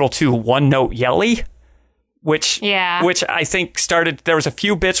was a little too one-note yelly, which I think there was a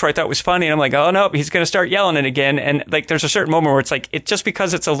few bits where I thought was funny, and I'm like, oh no, he's going to start yelling it again. And like, there's a certain moment where it's like, just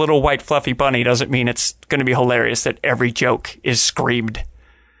because it's a little white fluffy bunny doesn't mean it's going to be hilarious that every joke is screamed.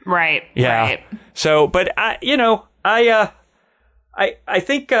 Right. Yeah. Right. So, but I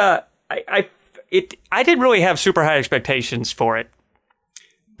think I didn't really have super high expectations for it.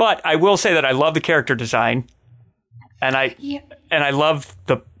 But I will say that I love the character design, and I love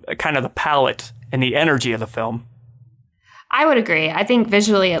the kind of the palette and the energy of the film. I would agree. I think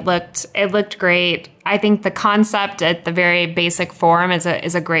visually it looked great. I think the concept at the very basic form is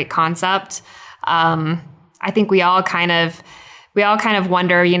a great concept. I think we all kind of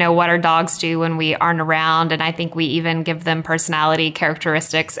wonder, what our dogs do when we aren't around, and I think we even give them personality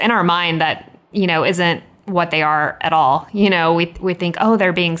characteristics in our mind that isn't what they are at all. We think, oh,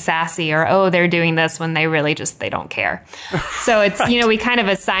 they're being sassy, or oh, they're doing this, when they really they don't care. So it's, we kind of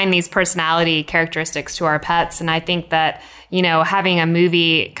assign these personality characteristics to our pets. And I think that, having a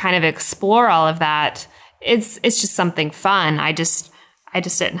movie kind of explore all of that, it's just something fun. I just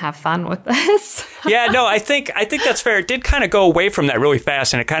didn't have fun with this. Yeah, no, I think that's fair. It did kind of go away from that really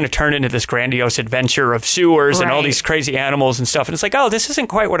fast, and it kind of turned into this grandiose adventure of sewers and all these crazy animals and stuff. And it's like, oh, this isn't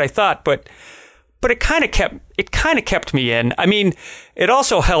quite what I thought, but it kind of kept me in. I mean, it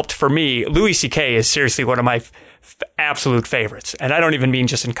also helped for me. Louis C.K. is seriously one of my absolute favorites. And I don't even mean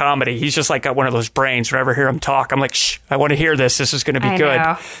just in comedy. He's just like got one of those brains. Whenever I hear him talk, I'm like, shh, I want to hear this. This is going to be good.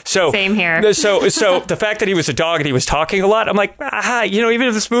 Know. So same here. So the fact that he was a dog and he was talking a lot, I'm like, even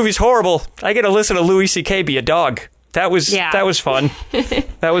if this movie's horrible, I get to listen to Louis C.K. be a dog. That was fun.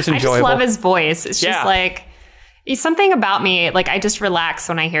 That was enjoyable. I just love his voice. It's just like, something about me, like, I just relax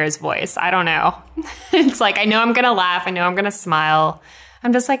when I hear his voice. I don't know. It's like, I know I'm going to laugh. I know I'm going to smile.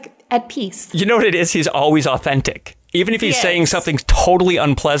 I'm just like at peace. You know what it is? He's always authentic. Even if he's saying something totally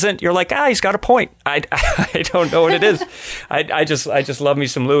unpleasant, you're like, he's got a point. I don't know what it is. I just love me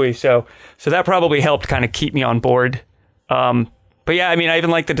some Louis. So that probably helped kind of keep me on board. But yeah, I mean, I even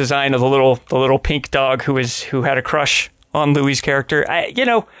like the design of the little pink dog who had a crush on Louis' character.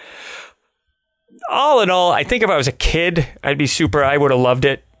 All in all, I think if I was a kid, I would have loved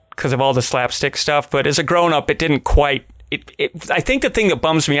it because of all the slapstick stuff. But as a grown-up, it didn't quite. I think the thing that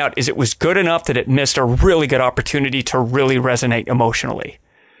bums me out is it was good enough that it missed a really good opportunity to really resonate emotionally.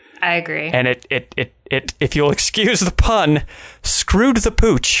 I agree. And it if you'll excuse the pun, screwed the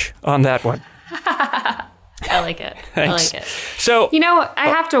pooch on that one. I like it. Thanks. I like it. So, I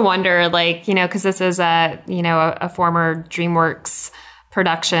have to wonder, like, because this is a former DreamWorks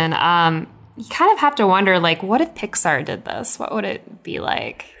production. You kind of have to wonder, like, what if Pixar did this? What would it be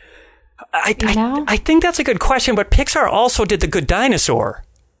like? I think that's a good question, but Pixar also did The Good Dinosaur,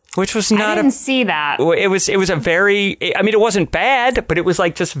 which was not. I didn't see that. It was a very. I mean, it wasn't bad, but it was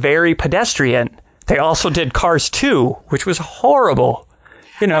like just very pedestrian. They also did Cars 2, which was horrible.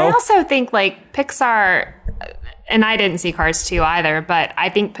 I also think like Pixar, and I didn't see Cars 2 either, but I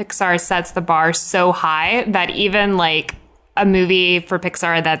think Pixar sets the bar so high that even like a movie for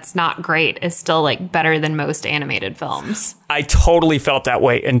Pixar that's not great is still like better than most animated films. I totally felt that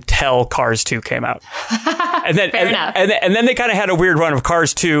way until Cars 2 came out. And then, Fair enough. And then they kind of had a weird run of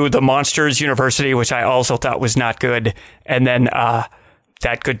Cars 2, The Monsters University, which I also thought was not good. And then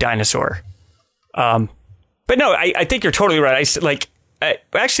That Good Dinosaur. But no, I think you're totally right.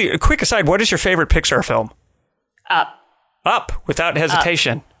 Actually, a quick aside, what is your favorite Pixar film? Up. Up, without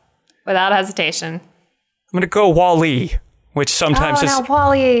hesitation. Up. Without hesitation. I'm going to go Wall-E, which sometimes is... Oh, no,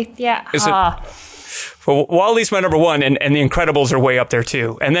 Wall-E. Yeah. Well, Wall-E's my number one, and The Incredibles are way up there,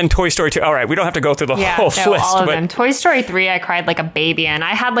 too. And then Toy Story 2. All right, we don't have to go through the whole list. All of them. Toy Story 3, I cried like a baby in.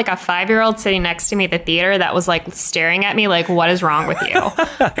 I had like a 5-year-old sitting next to me at the theater that was like staring at me like, what is wrong with you?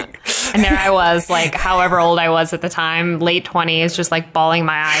 And there I was, like, however old I was at the time, late 20s, just like bawling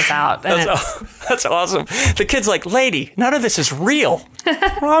my eyes out. And that's awesome. The kid's like, lady, none of this is real.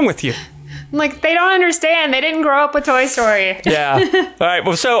 What's wrong with you? I'm like, they don't understand. They didn't grow up with Toy Story. Yeah. All right.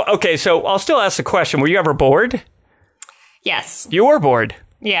 Well, so I'll still ask the question. Were you ever bored? Yes. You were bored.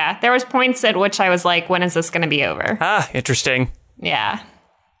 Yeah. There was points at which I was like, when is this going to be over? Ah, interesting. Yeah.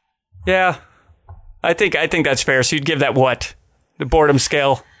 Yeah. I think that's fair. So you'd give that what? The boredom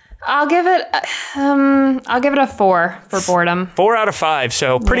scale? I'll give it a 4 for boredom. 4 out of 5.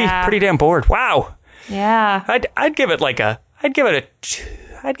 So pretty damn bored. Wow. Yeah. I'd give it a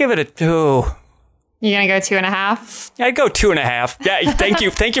 2. You gonna go 2.5? I'd go 2.5. Yeah, thank you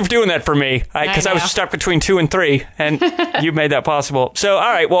for doing that for me. Because I was stuck between 2 and 3, and you made that possible. So,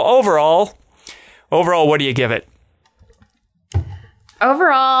 all right. Well, overall, what do you give it?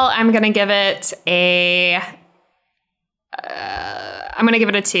 Overall, I'm gonna give it a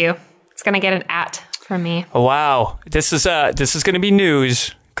 2. It's gonna get an at from me. Oh, wow, this is gonna be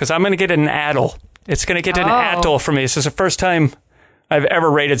news because I'm gonna get an addle. It's gonna get an addle for me. This is the first time I've ever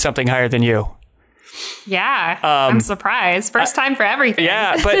rated something higher than you. Yeah, I'm surprised. First time for everything.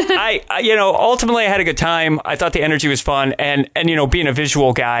 Yeah, but I ultimately I had a good time. I thought the energy was fun, and being a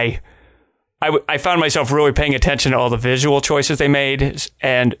visual guy, I found myself really paying attention to all the visual choices they made,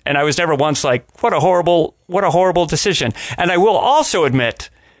 and I was never once like, what a horrible decision. And I will also admit,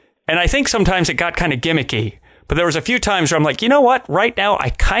 and I think sometimes it got kind of gimmicky, but there was a few times where I'm like, you know what? Right now,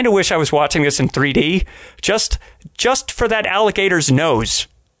 I kind of wish I was watching this in 3D, just for that alligator's nose.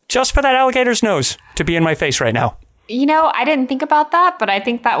 Just for that alligator's nose to be in my face right now. I didn't think about that, but I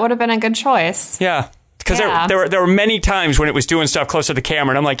think that would have been a good choice. Yeah. Because there were many times when it was doing stuff close to the camera,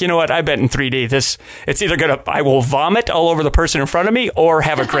 and I'm like, you know what? I bet in 3D, it's either I will vomit all over the person in front of me or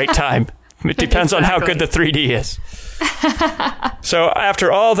have a great time. It depends on how good the 3D is. So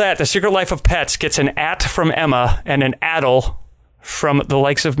after all that, The Secret Life of Pets gets an at from Emma and an addle from the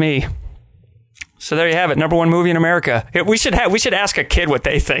likes of me. So there you have it. Number 1 movie in America. We should ask a kid what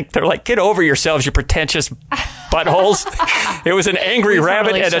they think. They're like, get over yourselves, you pretentious buttholes. It was an angry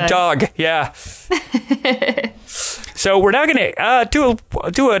rabbit and a dog. Yeah. So we're now going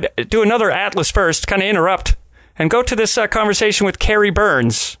to do another Atlas first, kind of interrupt, and go to this conversation with Carrie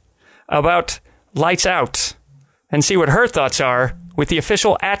Burns about Lights Out and see what her thoughts are with the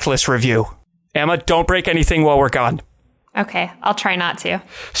official Atlas review. Emma, don't break anything while we're gone. Okay, I'll try not to.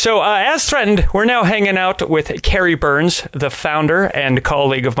 So, as threatened, we're now hanging out with Carrie Burns, the founder and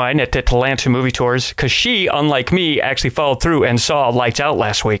colleague of mine at Atlanta Movie Tours, because she, unlike me, actually followed through and saw Lights Out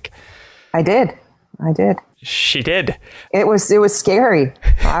last week. I did. She did. It was scary.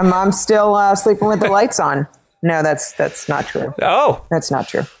 I'm still sleeping with the lights on. No, that's not true. Oh, that's not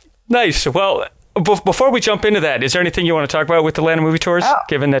true. Nice. Well, before we jump into that, is there anything you want to talk about with Atlanta Movie Tours? Oh.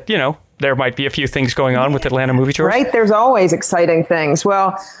 Given that, there might be a few things going on with Atlanta Movie Tours. Right. There's always exciting things.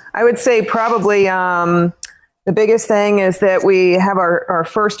 Well, I would say probably the biggest thing is that we have our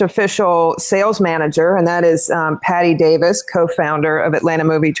first official sales manager, and that is Patty Davis, co-founder of Atlanta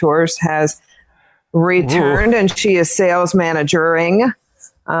Movie Tours, has returned. Ooh. And she is sales managering.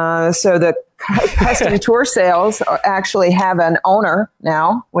 So the custom tour sales actually have an owner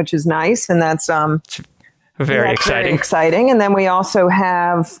now, which is nice. And that's very exciting. And then we also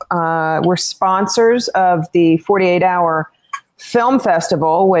have, we're sponsors of the 48-hour film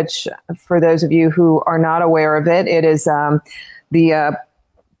festival, which for those of you who are not aware of it, it is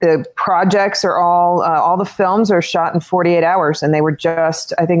the projects are all the films are shot in 48 hours. And they were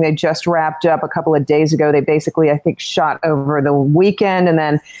I think they just wrapped up a couple of days ago. They basically, I think, shot over the weekend. And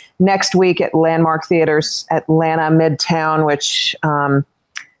then next week at Landmark Theaters, Atlanta Midtown, which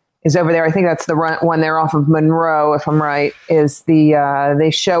is over there. I think that's the one there off of Monroe, if I'm right, is they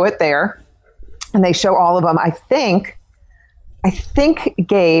show it there. And they show all of them. I think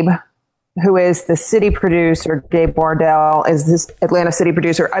Gabe, who is the city producer, Gabe Wardell, is this Atlanta city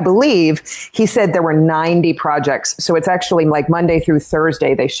producer. I believe he said there were 90 projects. So it's actually like Monday through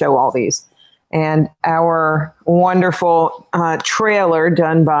Thursday they show all these. And our wonderful trailer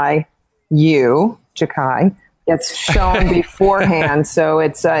done by you, Jakai, gets shown beforehand. So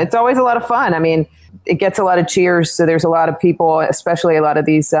it's always a lot of fun. I mean, it gets a lot of cheers. So there's a lot of people, especially a lot of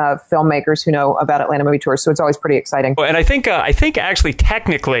these filmmakers who know about Atlanta Movie Tours. So it's always pretty exciting. And I think actually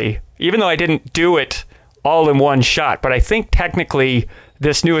technically, even though I didn't do it all in one shot, but I think technically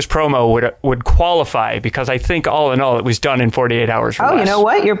this newest promo would qualify, because I think all in all it was done in 48 hours or less. You know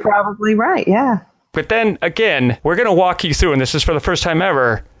what? You're probably right. Yeah. But then again, we're going to walk you through, and this is for the first time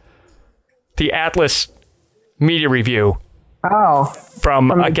ever, the Atlas media review.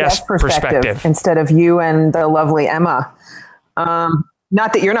 From a guest perspective. Instead of you and the lovely Emma.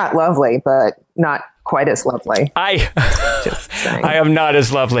 Not that you're not lovely, but not quite as lovely. I am not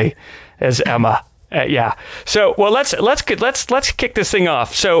as lovely as Emma. Yeah. So, well, let's kick this thing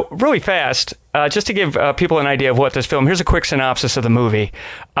off. So, really fast, just to give people an idea of what this film. Here's a quick synopsis of the movie.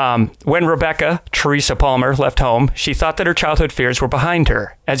 When Rebecca Teresa Palmer left home, she thought that her childhood fears were behind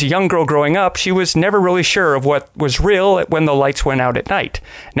her. As a young girl growing up, she was never really sure of what was real when the lights went out at night.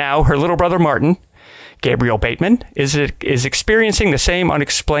 Now, her little brother Martin, Gabriel Bateman, is experiencing the same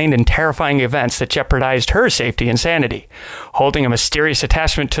unexplained and terrifying events that jeopardized her safety and sanity. Holding a mysterious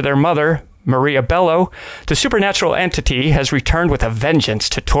attachment to their mother, Maria Bello, the supernatural entity has returned with a vengeance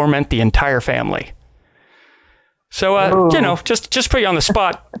to torment the entire family. So, just put you on the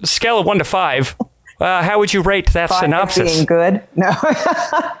spot. Scale of 1 to 5. How would you rate that 5 synopsis? Being good? No.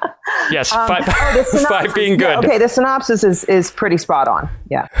 Yes, 5 being good. Okay, the synopsis is pretty spot on.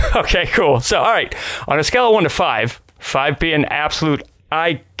 Yeah. Okay, cool. So, all right, on a scale of 1 to 5, 5 being absolute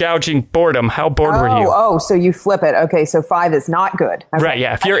eye-gouging boredom, how bored were you? Oh, so you flip it. Okay, so 5 is not good. Okay. Right,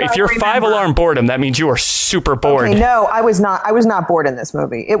 yeah. If you're 5-alarm boredom, that means you are super bored. Okay, no, I was not bored in this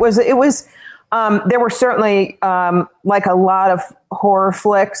movie. It was there were certainly like a lot of horror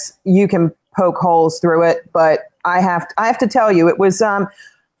flicks, you can poke holes through it, but I have to tell you, it was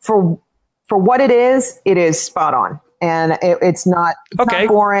for what it is spot on. And it's not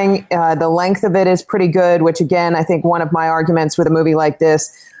boring. The length of it is pretty good, which again, I think one of my arguments with a movie like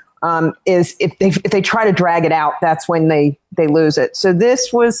this is if they try to drag it out, that's when they lose it. So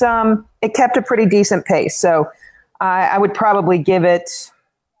this was, it kept a pretty decent pace. So I would probably give it,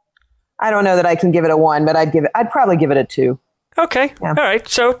 I don't know that I can give it a 1, but I'd probably give it a 2. Okay. Yeah. All right.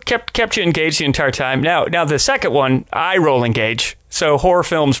 So kept you engaged the entire time. Now the second one, eye roll engage. So horror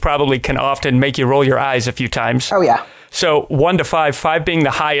films probably can often make you roll your eyes a few times. Oh yeah. So 1 to 5, 5 being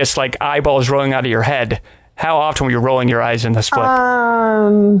the highest, like eyeballs rolling out of your head. How often were you rolling your eyes in this flick?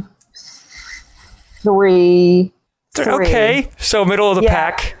 3. Okay. So middle of the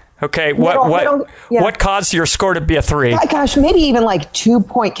pack. Okay. What caused your score to be a 3? Gosh, maybe even like 2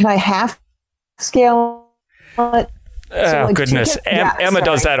 point. Can I half scale it? So like goodness. Emma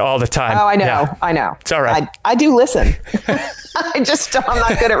does that all the time. Oh, I know. Yeah. I know. It's all right. I do listen. I'm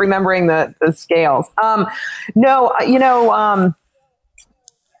not good at remembering the scales.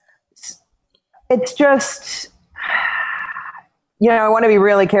 It's just, I want to be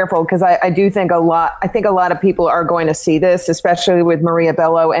really careful because I do think a lot of people are going to see this, especially with Maria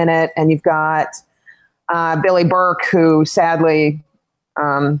Bello in it. And you've got Billy Burke, who sadly,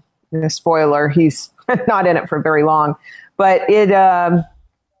 spoiler, he's not in it for very long, but I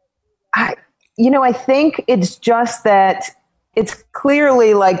think it's just that it's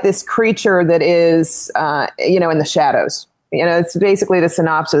clearly like this creature that is, in the shadows. It's basically the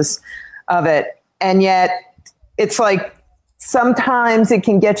synopsis of it. And yet it's like sometimes it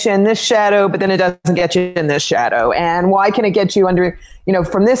can get you in this shadow, but then it doesn't get you in this shadow. And why can it get you under,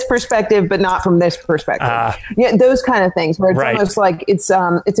 from this perspective, but not from this perspective? Those kind of things where it's almost like it's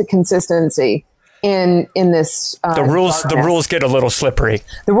a consistency in this. The rules get a little slippery.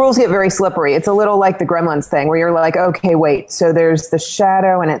 The rules get very slippery. It's a little like the Gremlins thing where you're like, okay, wait, so there's the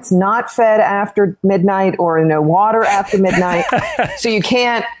shadow and it's not fed after midnight or no water after midnight. So you're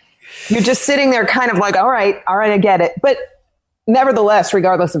just sitting there kind of like, all right, I get it. But nevertheless,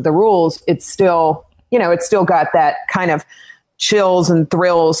 regardless of the rules, it's still, it's still got that kind of chills and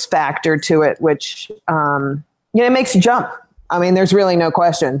thrills factor to it, which, it makes you jump. I mean, there's really no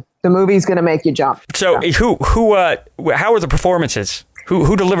question. The movie's going to make you jump. So how were the performances?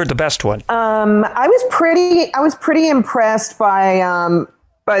 Who delivered the best one? I was pretty impressed by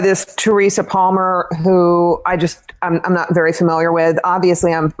this Teresa Palmer, who I'm not very familiar with.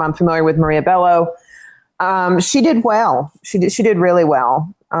 Obviously, I'm familiar with Maria Bello. She did well. She did really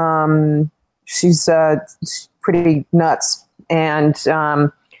well. She's pretty nuts. And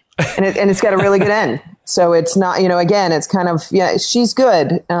and it's got a really good end. So it's not, again, it's kind of, she's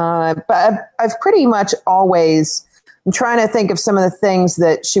good. But I've pretty much always, I'm trying to think of some of the things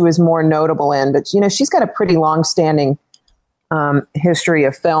that she was more notable in, but she's got a pretty long-standing history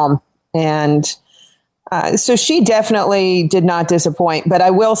of film, and so she definitely did not disappoint. But I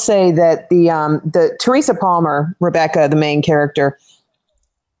will say that the Teresa Palmer, Rebecca, the main character,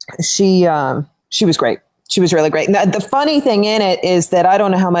 she was great. She was really great. Now, the funny thing in it is that I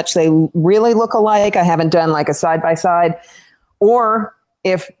don't know how much they really look alike. I haven't done like a side by side, or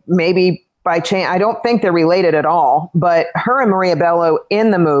if maybe by chance, I don't think they're related at all. But her and Maria Bello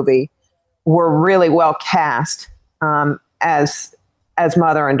in the movie were really well cast as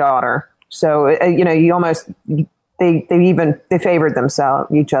mother and daughter. So you almost they favored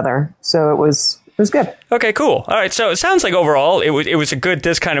each other. So it was good. Okay, cool. All right, so it sounds like overall it was a good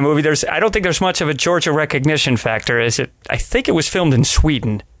this kind of movie. I don't think there's much of a Georgia recognition factor, is it? I think it was filmed in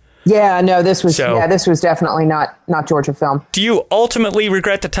Sweden. Yeah, no, this was definitely not Georgia film. Do you ultimately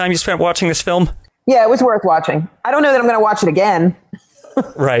regret the time you spent watching this film? Yeah, it was worth watching. I don't know that I'm going to watch it again.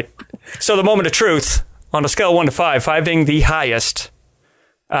 Right. So the moment of truth, on a scale of 1 to 5, 5 being the highest,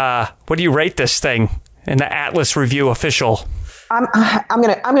 what do you rate this thing in the Atlas Review official? I'm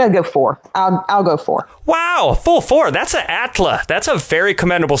gonna go 4. I'll go 4. Wow, full 4. That's an ATLA. That's a very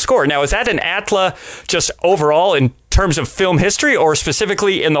commendable score. Now, is that an ATLA just overall in terms of film history, or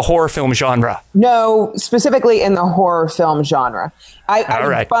specifically in the horror film genre? No, specifically in the horror film genre.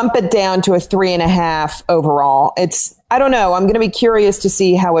 I bump it down to a 3.5 overall. I don't know. I'm going to be curious to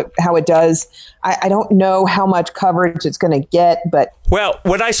see how it does. I don't know how much coverage it's going to get, but well,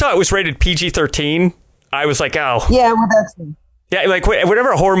 when I saw it was rated PG-13, I was like, oh, yeah, well, that's. Yeah, like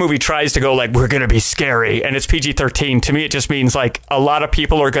whenever a horror movie tries to go like, we're going to be scary, and it's PG-13, to me it just means like a lot of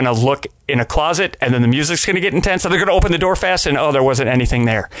people are going to look in a closet, and then the music's going to get intense, and they're going to open the door fast, and there wasn't anything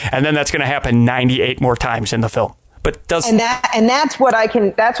there. And then that's going to happen 98 more times in the film. But that's what I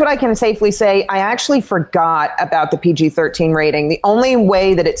can safely say. I actually forgot about the PG-13 rating. The only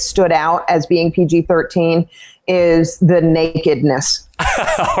way that it stood out as being PG-13 is the nakedness.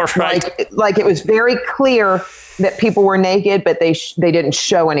 All right. Like it was very clear that people were naked, but they didn't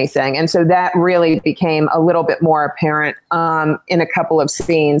show anything. And so that really became a little bit more apparent in a couple of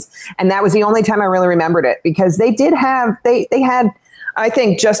scenes. And that was the only time I really remembered it, because they had, I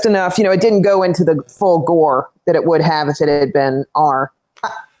think, just enough, it didn't go into the full gore that it would have if it had been R.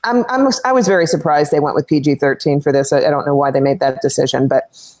 I was very surprised they went with PG-13 for this. I don't know why they made that decision, but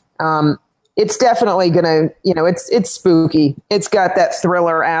it's definitely going to, it's spooky. It's got that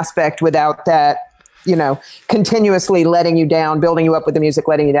thriller aspect without that, continuously letting you down, building you up with the music,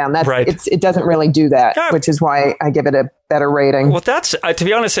 letting you down. That's right. It doesn't really do that, which is why I give it a better rating. Well, that's to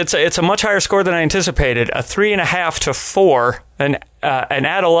be honest, it's a much higher score than I anticipated. A 3.5 to 4, an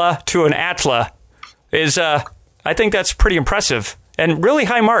ATLA to an ATLA is, I think that's pretty impressive and really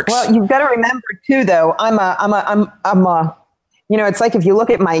high marks. Well, you've got to remember too, though, I'm a it's like if you look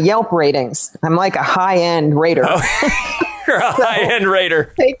at my Yelp ratings, I'm like a high-end rater. Oh. You're a high-end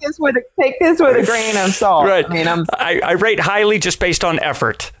rater. Take this with a grain of salt. Right. I rate highly just based on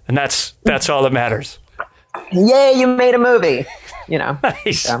effort, and that's all that matters. Yay, you made a movie.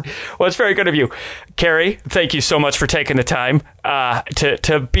 Nice. So. Well, it's very good of you, Carrie. Thank you so much for taking the time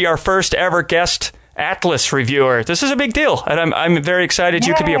to be our first ever guest Atlas reviewer. This is a big deal, and I'm very excited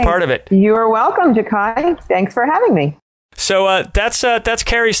you could be a part of it. You're welcome, Jakai. Thanks for having me. So that's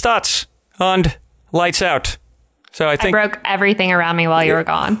Carrie's thoughts on Lights Out. So I broke everything around me while you were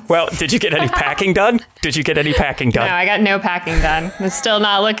gone. Well, did you get any packing done? No, I got no packing done. It's still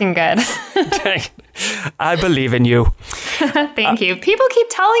not looking good. Dang. I believe in you. Thank you. People keep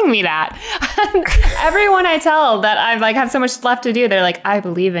telling me that. Everyone I tell that I have so much left to do, they're like, I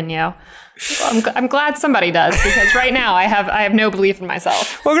believe in you. Well, I'm glad somebody does, because right now I have no belief in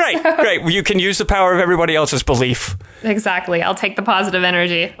myself. Well, great. You can use the power of everybody else's belief. Exactly. I'll take the positive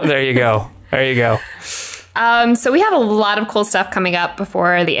energy. There you go. So we have a lot of cool stuff coming up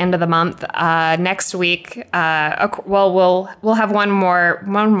before the end of the month. Next week, we'll have one more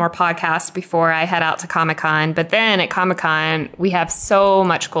podcast before I head out to Comic-Con. But then at Comic-Con, we have so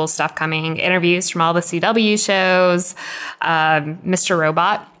much cool stuff coming. Interviews from all the CW shows, Mr.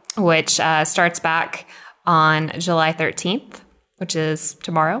 Robot, which starts back on July 13th, which is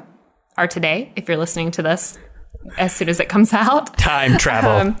tomorrow, or today, if you're listening to this as soon as it comes out. Time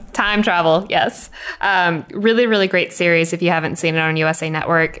travel. Yes. Really, really great series. If you haven't seen it on USA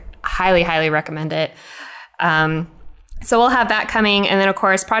Network, highly, highly recommend it. So we'll have that coming. And then, of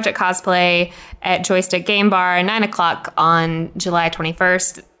course, Project Cosplay at Joystick Game Bar at 9 o'clock on July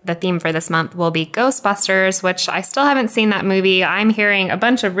 21st. The theme for this month will be Ghostbusters, which I still haven't seen that movie. I'm hearing a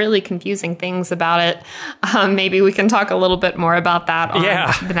bunch of really confusing things about it. Maybe we can talk a little bit more about that on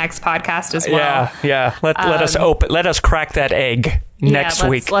the next podcast as well. Yeah. Let us crack that egg next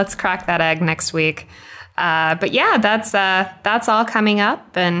week. Let's crack that egg next week. But yeah, that's all coming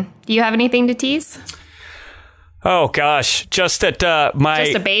up. And do you have anything to tease? Oh gosh, just a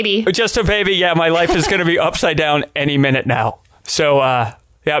baby. Yeah, my life is going to be upside down any minute now. So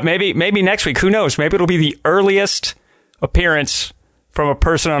yeah, maybe next week. Who knows? Maybe it'll be the earliest appearance from a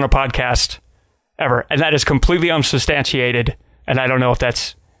person on a podcast ever, and that is completely unsubstantiated. And I don't know if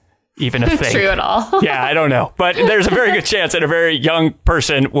that's even a thing. True at all. Yeah, I don't know, but there's a very good chance that a very young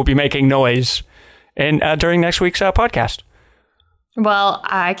person will be making noise during next week's podcast. Well,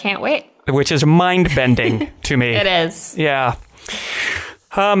 I can't wait. Which is mind-bending to me. It is. Yeah.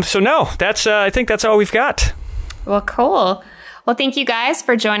 So no, that's I think that's all we've got. Well, cool. Well, thank you guys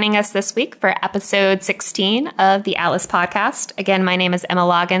for joining us this week for episode 16 of the Atlas Podcast. Again, my name is Emma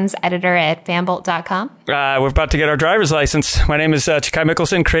Loggins, editor at fanbolt.com. We're about to get our driver's license. My name is Chikai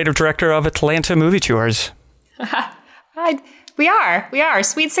Mickelson, creative director of Atlanta Movie Tours. We are.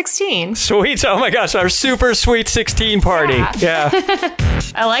 Sweet 16. Sweet. Oh my gosh, our super sweet 16 party. Yeah.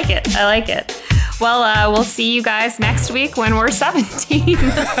 I like it. Well, we'll see you guys next week when we're 17.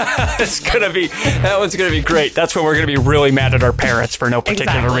 That one's going to be great. That's when we're going to be really mad at our parents for no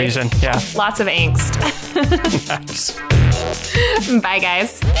particular reason. Yeah. Lots of angst. Nice. Bye,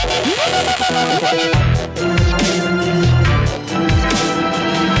 guys.